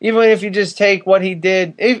 even if you just take what he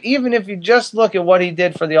did, even if you just look at what he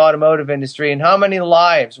did for the automotive industry and how many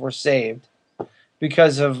lives were saved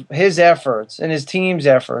because of his efforts and his team's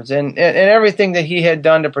efforts and everything that he had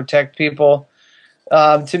done to protect people,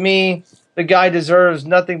 to me, the guy deserves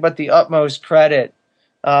nothing but the utmost credit.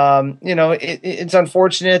 It's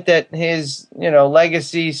unfortunate that his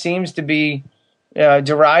legacy seems to be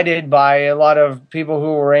derided by a lot of people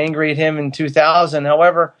who were angry at him in 2000.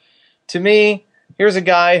 However, to me, here's a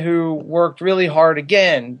guy who worked really hard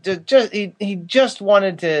again. He just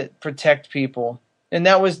wanted to protect people, and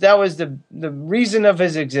that was the reason of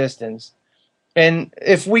his existence. And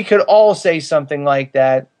if we could all say something like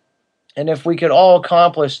that, and if we could all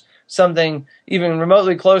accomplish something even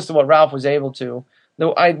remotely close to what Ralph was able to,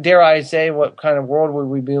 I dare I say, what kind of world would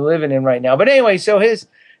we be living in right now? But anyway, so his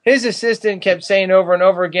assistant kept saying over and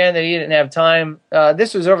over again that he didn't have time.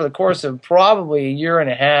 This was over the course of probably a year and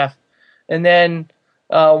a half. And then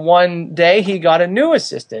one day he got a new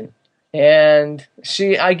assistant. And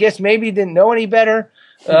she, I guess, maybe didn't know any better.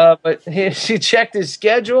 But she checked his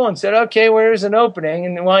schedule and said, okay, where's an opening?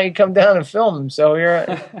 And why don't you come down and film him? So here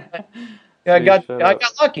I got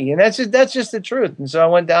lucky. And that's just the truth. And so I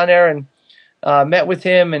went down there and met with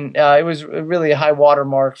him, and it was really a high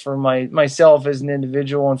watermark for myself as an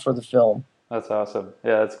individual and for the film. That's awesome.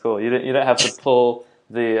 Yeah, that's cool. You didn't have to pull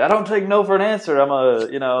I don't take no for an answer. I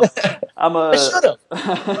should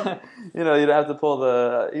have. You didn't have to pull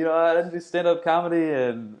I didn't do stand-up comedy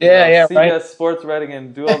and CBS right. sports writing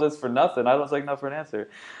and do all this for nothing. I don't take no for an answer.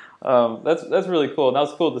 That's really cool. And that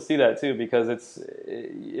was cool to see that too, because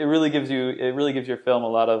it really gives your film a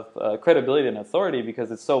lot of credibility and authority,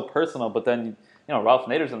 because it's so personal. But then Ralph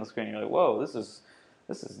Nader's on the screen, you're like, whoa, this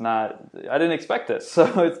is not. I didn't expect this. So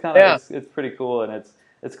it's kind of it's pretty cool, and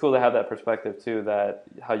it's cool to have that perspective too. That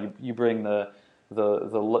how you bring the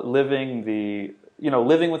living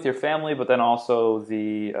living with your family, but then also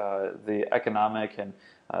the economic and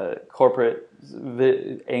corporate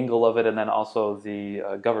angle of it, and then also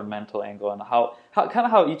the governmental angle, and how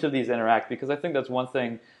each of these interact. Because I think that's one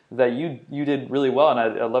thing that you did really well, and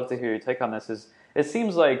I'd love to hear your take on this. Is it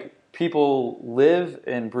seems like people live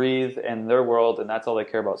and breathe in their world, and that's all they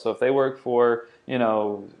care about. So if they work for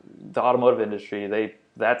the automotive industry,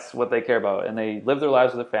 that's what they care about, and they live their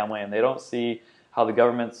lives with their family, and they don't see how the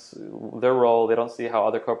government's their role. They don't see how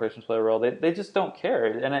other corporations play a role. They just don't care,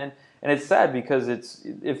 and it's sad, because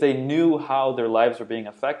if they knew how their lives are being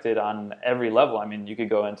affected on every level. I mean, you could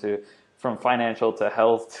go into from financial to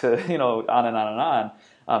health to on and on and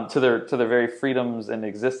on to their very freedoms and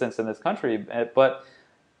existence in this country. But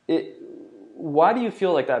why do you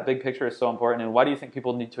feel like that big picture is so important, and why do you think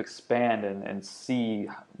people need to expand and see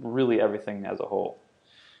really everything as a whole?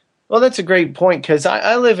 Well, that's a great point, because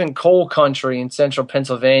I live in coal country in central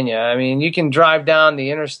Pennsylvania. I mean, you can drive down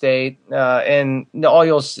the interstate and a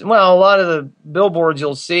lot of the billboards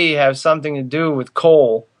you'll see have something to do with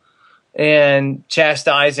coal and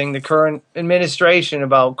chastising the current administration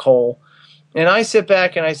about coal. And I sit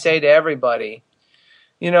back and I say to everybody,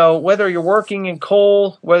 whether you're working in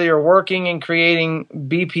coal, whether you're working in creating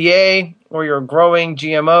BPA or you're growing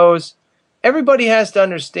GMOs, everybody has to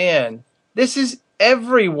understand this is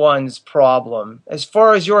everyone's problem as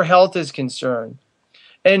far as your health is concerned.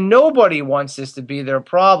 And nobody wants this to be their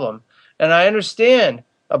problem. And I understand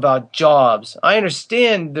about jobs. I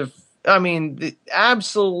understand the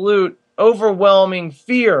absolute overwhelming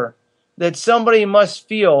fear that somebody must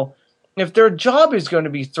feel if their job is going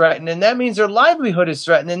to be threatened, and that means their livelihood is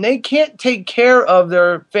threatened, and they can't take care of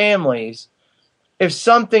their families if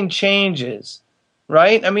something changes.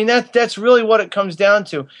 Right? I mean, that's really what it comes down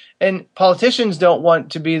to. And politicians don't want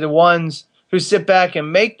to be the ones who sit back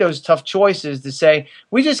and make those tough choices to say,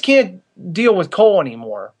 we just can't deal with coal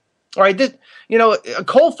anymore. All right? A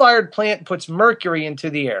coal-fired plant puts mercury into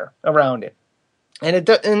the air around it.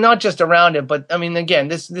 And not just around it, but I mean, again,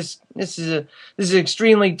 this is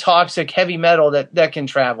extremely toxic heavy metal that can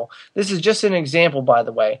travel. This is just an example, by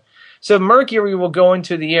the way. So mercury will go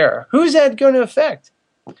into the air. Who's that going to affect?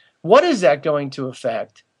 What is that going to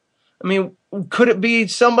affect? I mean, could it be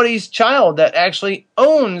somebody's child that actually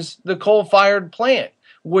owns the coal-fired plant?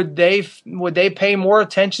 Would they pay more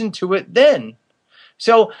attention to it then?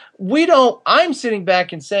 So I'm sitting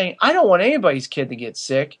back and saying, I don't want anybody's kid to get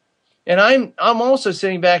sick. And I'm also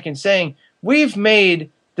sitting back and saying, we've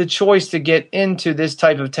made the choice to get into this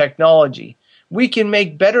type of technology. We can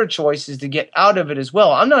make better choices to get out of it as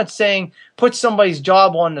well. I'm not saying put somebody's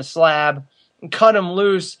job on the slab, cut them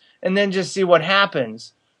loose, and then just see what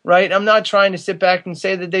happens, right? I'm not trying to sit back and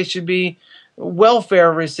say that they should be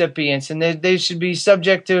welfare recipients and they should be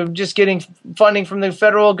subject to just getting funding from the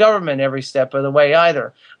federal government every step of the way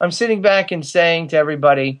either. I'm sitting back and saying to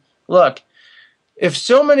everybody, look, if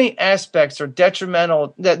so many aspects are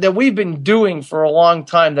detrimental, that we've been doing for a long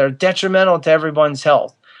time, that are detrimental to everyone's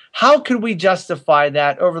health, how could we justify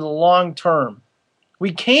that over the long term?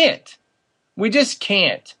 We can't. We just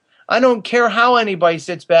can't. I don't care how anybody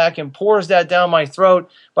sits back and pours that down my throat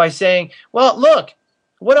by saying, well, look,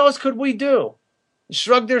 what else could we do?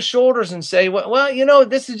 Shrug their shoulders and say, well,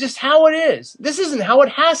 this is just how it is. This isn't how it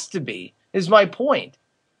has to be, is my point.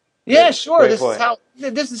 Yeah, sure, this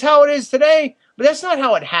is how it is today, but that's not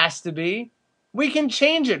how it has to be. We can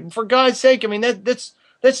change it, for God's sake. I mean, that's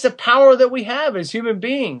the power that we have as human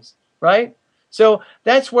beings, right? So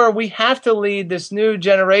that's where we have to lead this new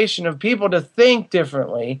generation of people to think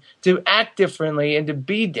differently, to act differently, and to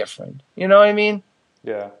be different. You know what I mean?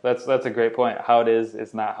 Yeah, that's a great point. How it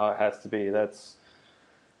is not how it has to be. That's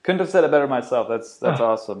couldn't have said it better myself. That's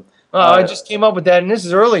awesome. I just came up with that, and this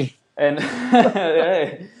is early. And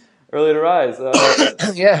hey, early to rise.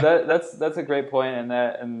 Yeah, that's a great point,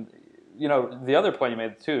 and you know the other point you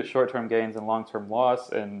made too, short-term gains and long-term loss,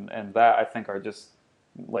 and that I think are just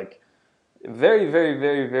like very, very,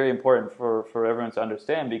 very, very important for everyone to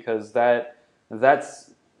understand, because that's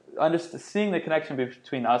seeing the connection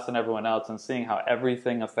between us and everyone else, and seeing how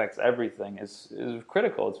everything affects everything is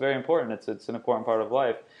critical. It's very important. It's an important part of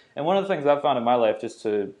life. And one of the things I've found in my life, just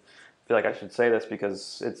to feel like I should say this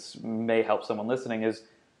because it may help someone listening, is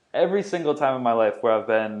every single time in my life where I've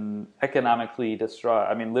been economically distraught.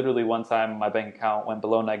 I mean, literally one time my bank account went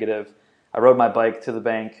below negative. I rode my bike to the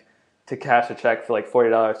bank to cash a check for like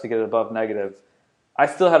 $40 to get it above negative. I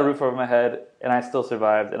still had a roof over my head, and I still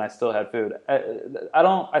survived, and I still had food.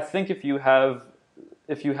 I think if you have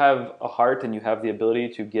a heart and you have the ability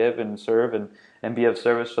to give and serve and be of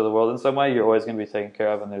service to the world in some way, you're always going to be taken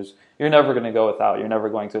care of, and you're never going to go without. You're never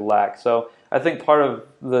going to lack. So I think part of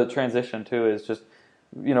the transition too is just,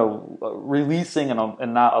 you know, releasing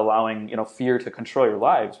and not allowing, you know, fear to control your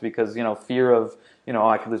lives, because, you know, fear of, you know, oh,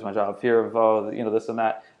 I could lose my job, fear of, oh, you know, this and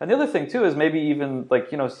that. And the other thing too is maybe even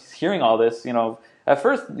like, you know, hearing all this, you know, at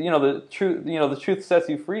first, you know, the truth sets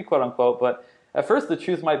you free, quote unquote, but at first the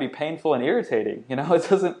truth might be painful and irritating. You know, it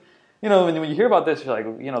doesn't, you know, when you hear about this, you're like,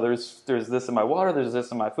 you know, there's this in my water, there's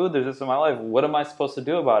this in my food, there's this in my life. What am I supposed to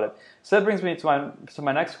do about it? So that brings me to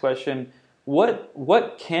my next question.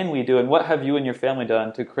 What can we do, and what have you and your family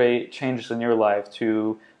done to create changes in your life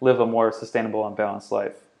to live a more sustainable and balanced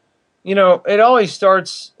life? You know, it always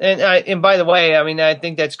starts, and by the way, I mean, I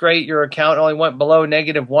think that's great. Your account only went below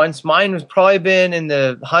negative once. Mine has probably been in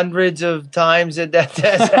the hundreds of times that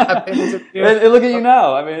has happened to you. And look at you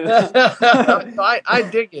now. I mean, I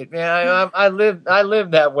dig it, man. I lived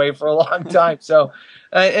that way for a long time. So,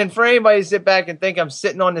 and for anybody to sit back and think I'm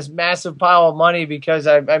sitting on this massive pile of money because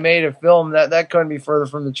I made a film, that couldn't be further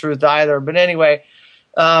from the truth either. But anyway,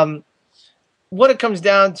 what it comes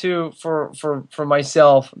down to for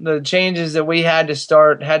myself, the changes that we had to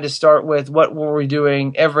start with, what were we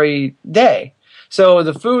doing every day? So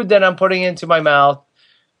the food that I'm putting into my mouth,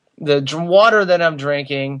 the water that I'm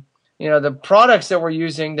drinking, you know, the products that we're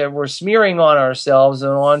using, that we're smearing on ourselves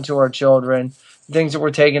and onto our children, things that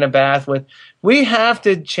we're taking a bath with, we have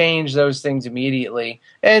to change those things immediately.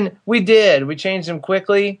 And we did. We changed them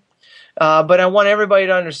quickly. But I want everybody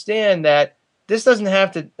to understand that this doesn't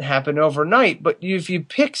have to happen overnight, but if you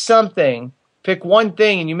pick one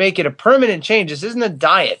thing and you make it a permanent change, this isn't a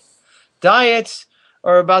diet. Diets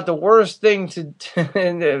are about the worst thing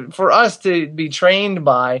for us to be trained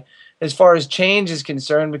by as far as change is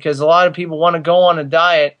concerned, because a lot of people want to go on a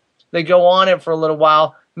diet. They go on it for a little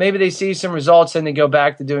while. Maybe they see some results and they go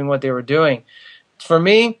back to doing what they were doing. For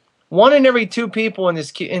me, 1 in every 2 people in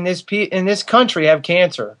this country have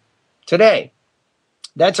cancer today.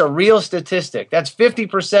 That's a real statistic. That's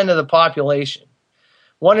 50% of the population.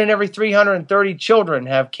 1 in every 330 children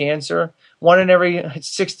have cancer. 1 in every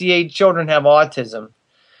 68 children have autism.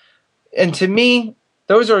 And to me,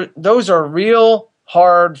 those are real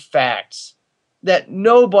hard facts that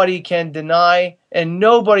nobody can deny, and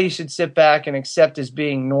nobody should sit back and accept as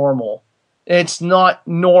being normal. It's not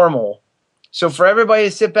normal. So for everybody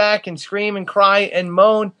to sit back and scream and cry and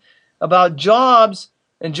moan about jobs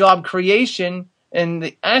and job creation and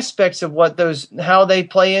the aspects of how they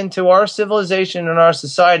play into our civilization and our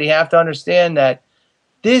society, have to understand that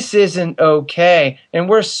this isn't okay. And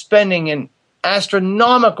we're spending an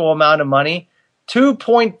astronomical amount of money,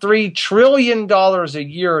 $2.3 trillion a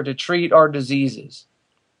year, to treat our diseases.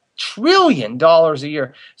 $1 trillion a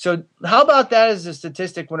year. So how about that as a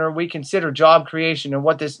statistic whenever we consider job creation and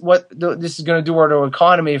what this is going to do to our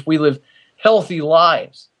economy if we live healthy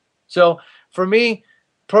lives? So for me,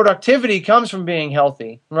 productivity comes from being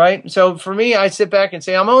healthy, right? So for me, I sit back and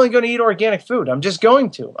say, I'm only going to eat organic food. I'm just going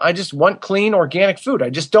to. I just want clean organic food. I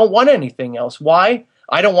just don't want anything else. Why?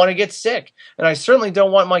 I don't want to get sick. And I certainly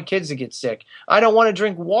don't want my kids to get sick. I don't want to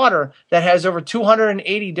drink water that has over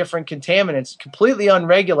 280 different contaminants, completely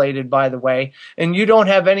unregulated, by the way, and you don't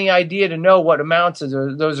have any idea to know what amounts of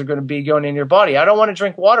those are going to be going in your body. I don't want to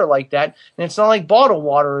drink water like that. And it's not like bottled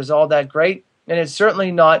water is all that great, and it's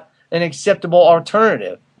certainly not an acceptable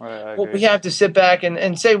alternative. Right, well, we have to sit back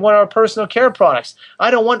and say, what are our personal care products?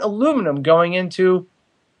 I don't want aluminum going into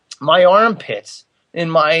my armpits, in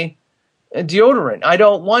my deodorant. I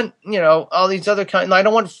don't want, all these other kinds. I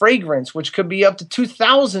don't want fragrance, which could be up to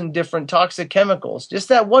 2,000 different toxic chemicals. Just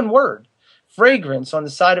that one word, fragrance, on the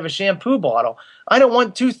side of a shampoo bottle. I don't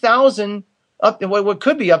want 2,000 what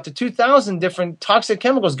could be up to 2,000 different toxic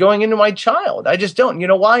chemicals going into my child. I just don't. You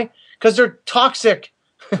know why? Because they're toxic,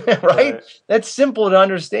 right? That's simple to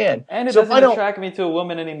understand. And it doesn't attract me to a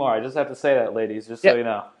woman anymore. I just have to say that, ladies, just so you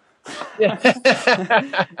know. Yeah.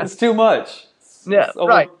 It's too much.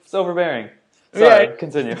 Right. It's overbearing. Sorry,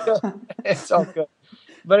 continue. It's all good.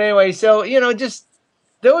 But anyway, so, just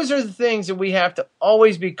those are the things that we have to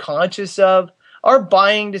always be conscious of. Our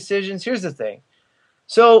buying decisions, here's the thing.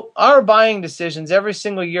 So our buying decisions every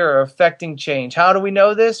single year are affecting change. How do we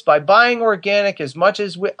know this? By buying organic as much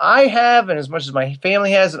as I have and as much as my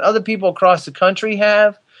family has and other people across the country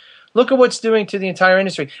have. Look at what's doing to the entire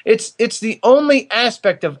industry. It's the only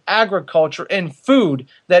aspect of agriculture and food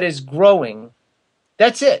that is growing.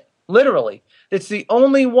 That's it, literally. It's the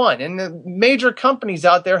only one. And the major companies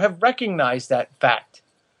out there have recognized that fact.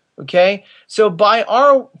 Okay? So by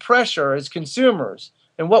our pressure as consumers,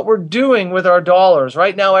 and what we're doing with our dollars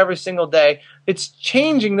right now every single day, it's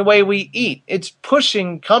changing the way we eat. It's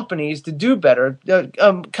pushing companies to do better.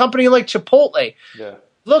 A company like Chipotle,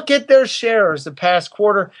 look at their shares the past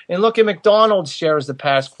quarter and look at McDonald's shares the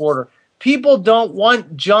past quarter. People don't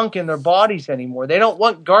want junk in their bodies anymore. They don't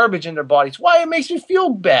want garbage in their bodies. Why? It makes me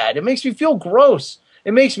feel bad. It makes me feel gross.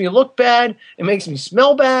 It makes me look bad. It makes me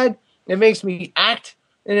smell bad. It makes me act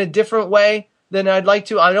in a different way than I'd like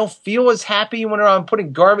to. I don't feel as happy when I'm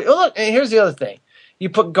putting garbage. Oh, look, and here's the other thing. You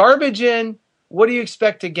put garbage in, what do you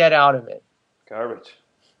expect to get out of it? Garbage.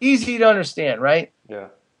 Easy to understand, right? Yeah.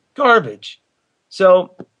 Garbage.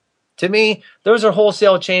 So, to me, those are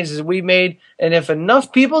wholesale changes we made, and if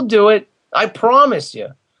enough people do it, I promise you,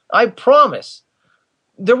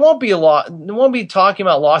 there won't be talking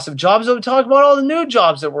about loss of jobs. We'll talk about all the new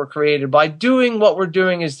jobs that were created by doing what we're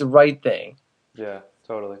doing is the right thing. Yeah,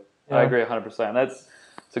 totally. I agree 100%.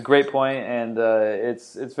 It's a great point, and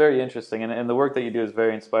it's very interesting, and the work that you do is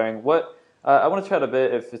very inspiring. I want to chat a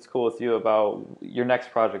bit, if it's cool with you, about your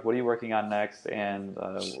next project. What are you working on next, and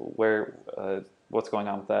what's going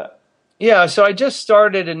on with that? Yeah, so I just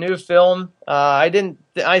started a new film. I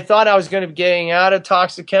thought I was going to be getting out of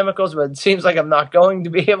toxic chemicals, but it seems like I'm not going to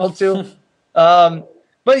be able to.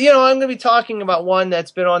 But, I'm going to be talking about one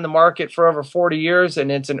that's been on the market for over 40 years, and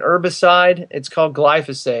it's an herbicide. It's called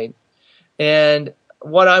glyphosate. And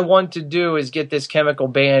what I want to do is get this chemical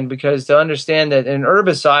banned, because to understand that an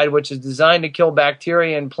herbicide, which is designed to kill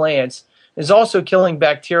bacteria in plants, is also killing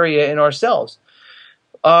bacteria in ourselves.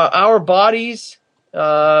 Our bodies,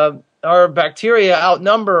 our bacteria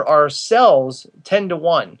outnumber our cells 10 to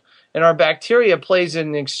 1. And our bacteria plays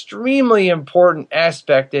an extremely important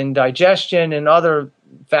aspect in digestion and other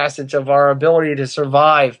facets of our ability to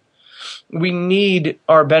survive. We need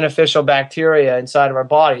our beneficial bacteria inside of our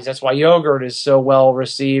bodies. That's why yogurt is so well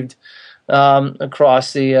received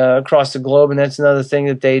across the globe, and that's another thing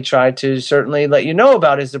that they try to certainly let you know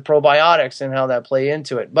about is the probiotics and how that play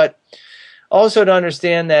into it. But also to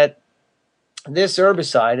understand that this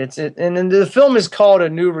herbicide, and the film is called A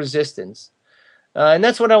New Resistance, and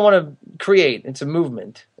that's what I want to create. It's a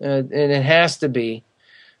movement, and it has to be.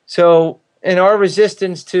 So in our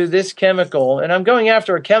resistance to this chemical, and I'm going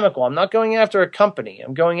after a chemical. I'm not going after a company.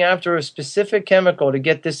 I'm going after a specific chemical to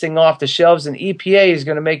get this thing off the shelves, and EPA is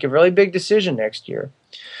going to make a really big decision next year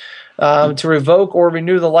to revoke or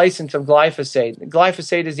renew the license of glyphosate.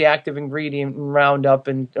 Glyphosate is the active ingredient in Roundup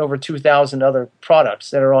and over 2,000 other products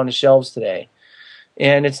that are on the shelves today.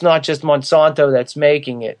 And it's not just Monsanto that's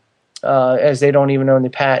making it, as they don't even own the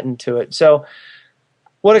patent to it. So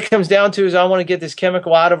what it comes down to is I want to get this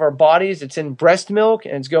chemical out of our bodies. It's in breast milk,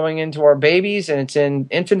 and it's going into our babies, and it's in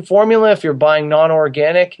infant formula. If you're buying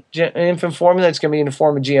non-organic infant formula, it's going to be in the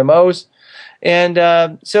form of GMOs.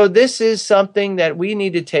 And so this is something that we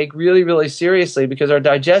need to take really, really seriously, because our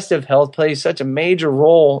digestive health plays such a major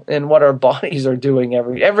role in what our bodies are doing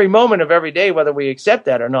every moment of every day, whether we accept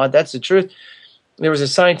that or not. That's the truth. There was a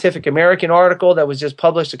Scientific American article that was just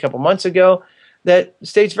published a couple months ago that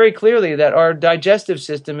states very clearly that our digestive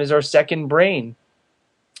system is our second brain,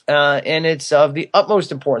 and it's of the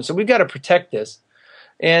utmost importance. So we've got to protect this,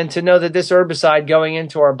 and to know that this herbicide going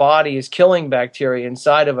into our body is killing bacteria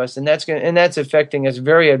inside of us, and that's affecting us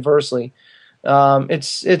very adversely.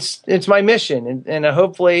 It's my mission, and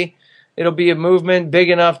hopefully it'll be a movement big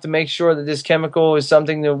enough to make sure that this chemical is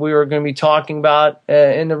something that we are going to be talking about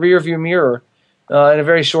in the rearview mirror in a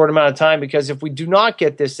very short amount of time, because if we do not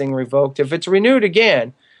get this thing revoked, if it's renewed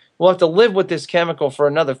again, we'll have to live with this chemical for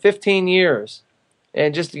another 15 years.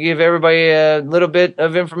 And just to give everybody a little bit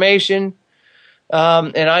of information,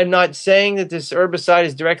 And I'm not saying that this herbicide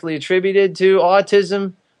is directly attributed to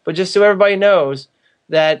autism, but just so everybody knows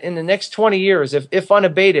that in the next 20 years, if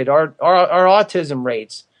unabated, our autism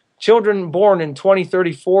rates, children born in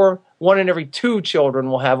 2034, 1 in every 2 children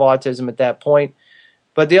will have autism at that point.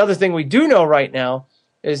 But the other thing we do know right now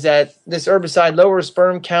is that this herbicide lowers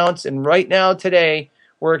sperm counts, and right now today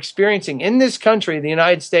we're experiencing in this country, the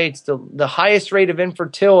United States, the highest rate of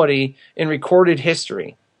infertility in recorded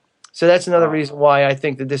history. So that's another reason why I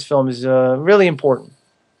think that this film is really important.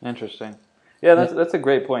 Interesting. Yeah, that's a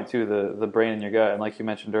great point too. The brain in your gut, and like you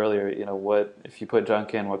mentioned earlier, what if you put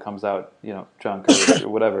junk in, what comes out, junk or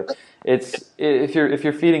whatever. If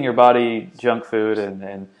you're feeding your body junk food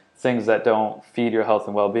and things that don't feed your health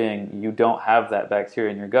and well-being, you don't have that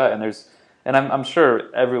bacteria in your gut. And I'm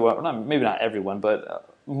sure everyone, maybe not everyone, but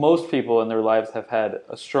most people in their lives have had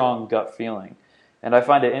a strong gut feeling. And I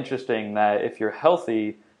find it interesting that if you're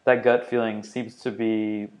healthy, that gut feeling seems to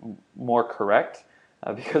be more correct.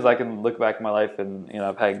 Because I can look back in my life and,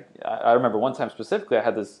 I remember one time specifically I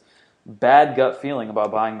had this bad gut feeling about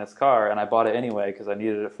buying this car, and I bought it anyway because I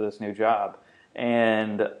needed it for this new job.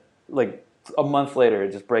 And like a month later,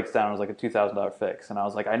 it just breaks down. It was like a $2,000 fix. And I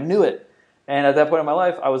was like, I knew it. And at that point in my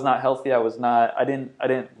life, I was not healthy. I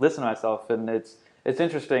didn't listen to myself. And it's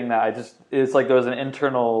interesting that it's like there was an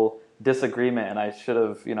internal disagreement, and I should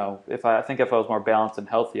have, if I was more balanced and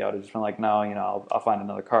healthy, I would have just been like, no, I'll find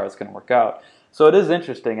another car. It's going to work out. So it is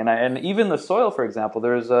interesting, and even the soil, for example,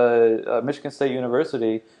 there's a Michigan State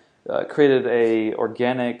University created a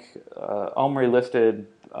organic OMRI listed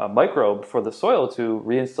microbe for the soil to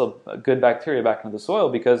reinstill good bacteria back into the soil,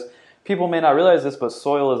 because people may not realize this, but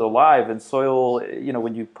soil is alive, and soil,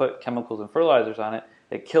 when you put chemicals and fertilizers on it,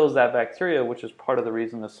 it kills that bacteria, which is part of the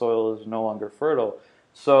reason the soil is no longer fertile.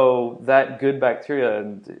 So that good bacteria,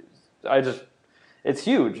 and it's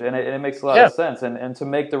huge, and it makes a lot of sense. And to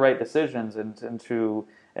make the right decisions, and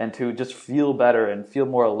to just feel better and feel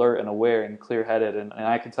more alert and aware and clear-headed. And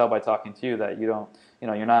I can tell by talking to you that you're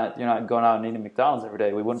not going out and eating McDonald's every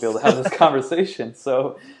day. We wouldn't be able to have this conversation.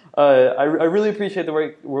 So I really appreciate the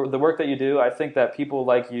work that you do. I think that people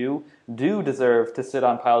like you do deserve to sit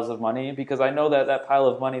on piles of money, because I know that pile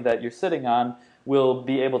of money that you're sitting on will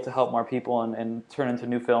be able to help more people and turn into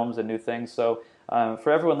new films and new things. So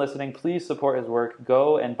for everyone listening, please support his work.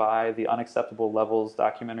 Go and buy the Unacceptable Levels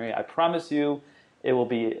documentary. I promise you it will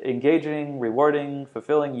be engaging, rewarding,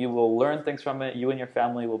 fulfilling. You will learn things from it. You and your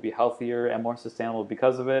family will be healthier and more sustainable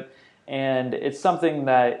because of it. And it's something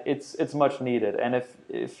that it's much needed. And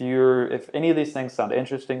if any of these things sound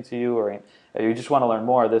interesting to you, or you just want to learn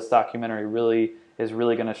more, this documentary is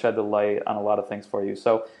really going to shed the light on a lot of things for you.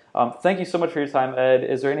 So thank you so much for your time, Ed.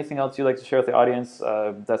 Is there anything else you'd like to share with the audience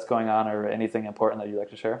that's going on, or anything important that you'd like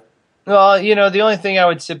to share? Well, the only thing I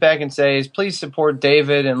would sit back and say is please support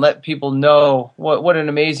David and let people know what an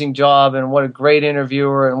amazing job and what a great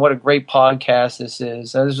interviewer and what a great podcast this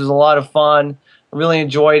is. This was a lot of fun. I really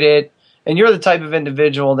enjoyed it. And you're the type of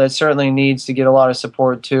individual that certainly needs to get a lot of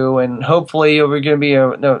support too. And hopefully you're going to be a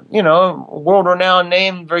world-renowned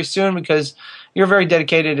name very soon, because you're very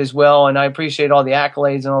dedicated as well. And I appreciate all the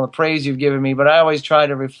accolades and all the praise you've given me. But I always try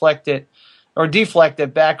to reflect it or deflect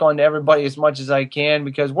it back onto everybody as much as I can,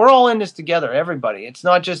 because we're all in this together, everybody. It's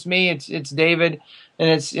not just me, it's David, and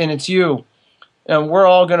it's you. And we're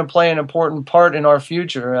all going to play an important part in our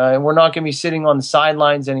future. We're not going to be sitting on the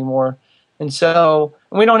sidelines anymore. And so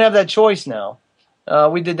we don't have that choice now.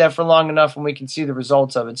 We did that for long enough, and we can see the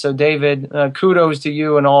results of it. So David, kudos to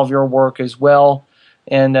you and all of your work as well.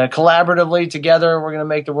 And collaboratively together, we're going to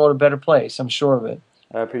make the world a better place. I'm sure of it.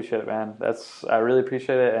 I appreciate it, man. I really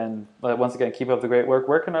appreciate it. And once again, keep up the great work.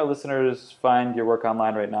 Where can our listeners find your work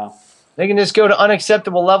online right now? They can just go to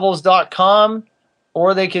unacceptablelevels.com,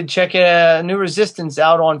 or they could check New Resistance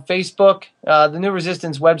out on Facebook. The New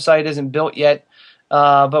Resistance website isn't built yet,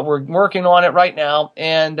 but we're working on it right now.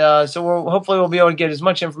 And so hopefully we'll be able to get as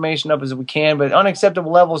much information up as we can. But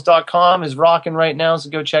unacceptablelevels.com is rocking right now, so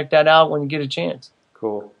go check that out when you get a chance.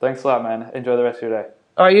 Cool. Thanks a lot, man. Enjoy the rest of your day.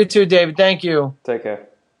 All right, you too, David. Thank you. Take care.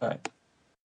 All right.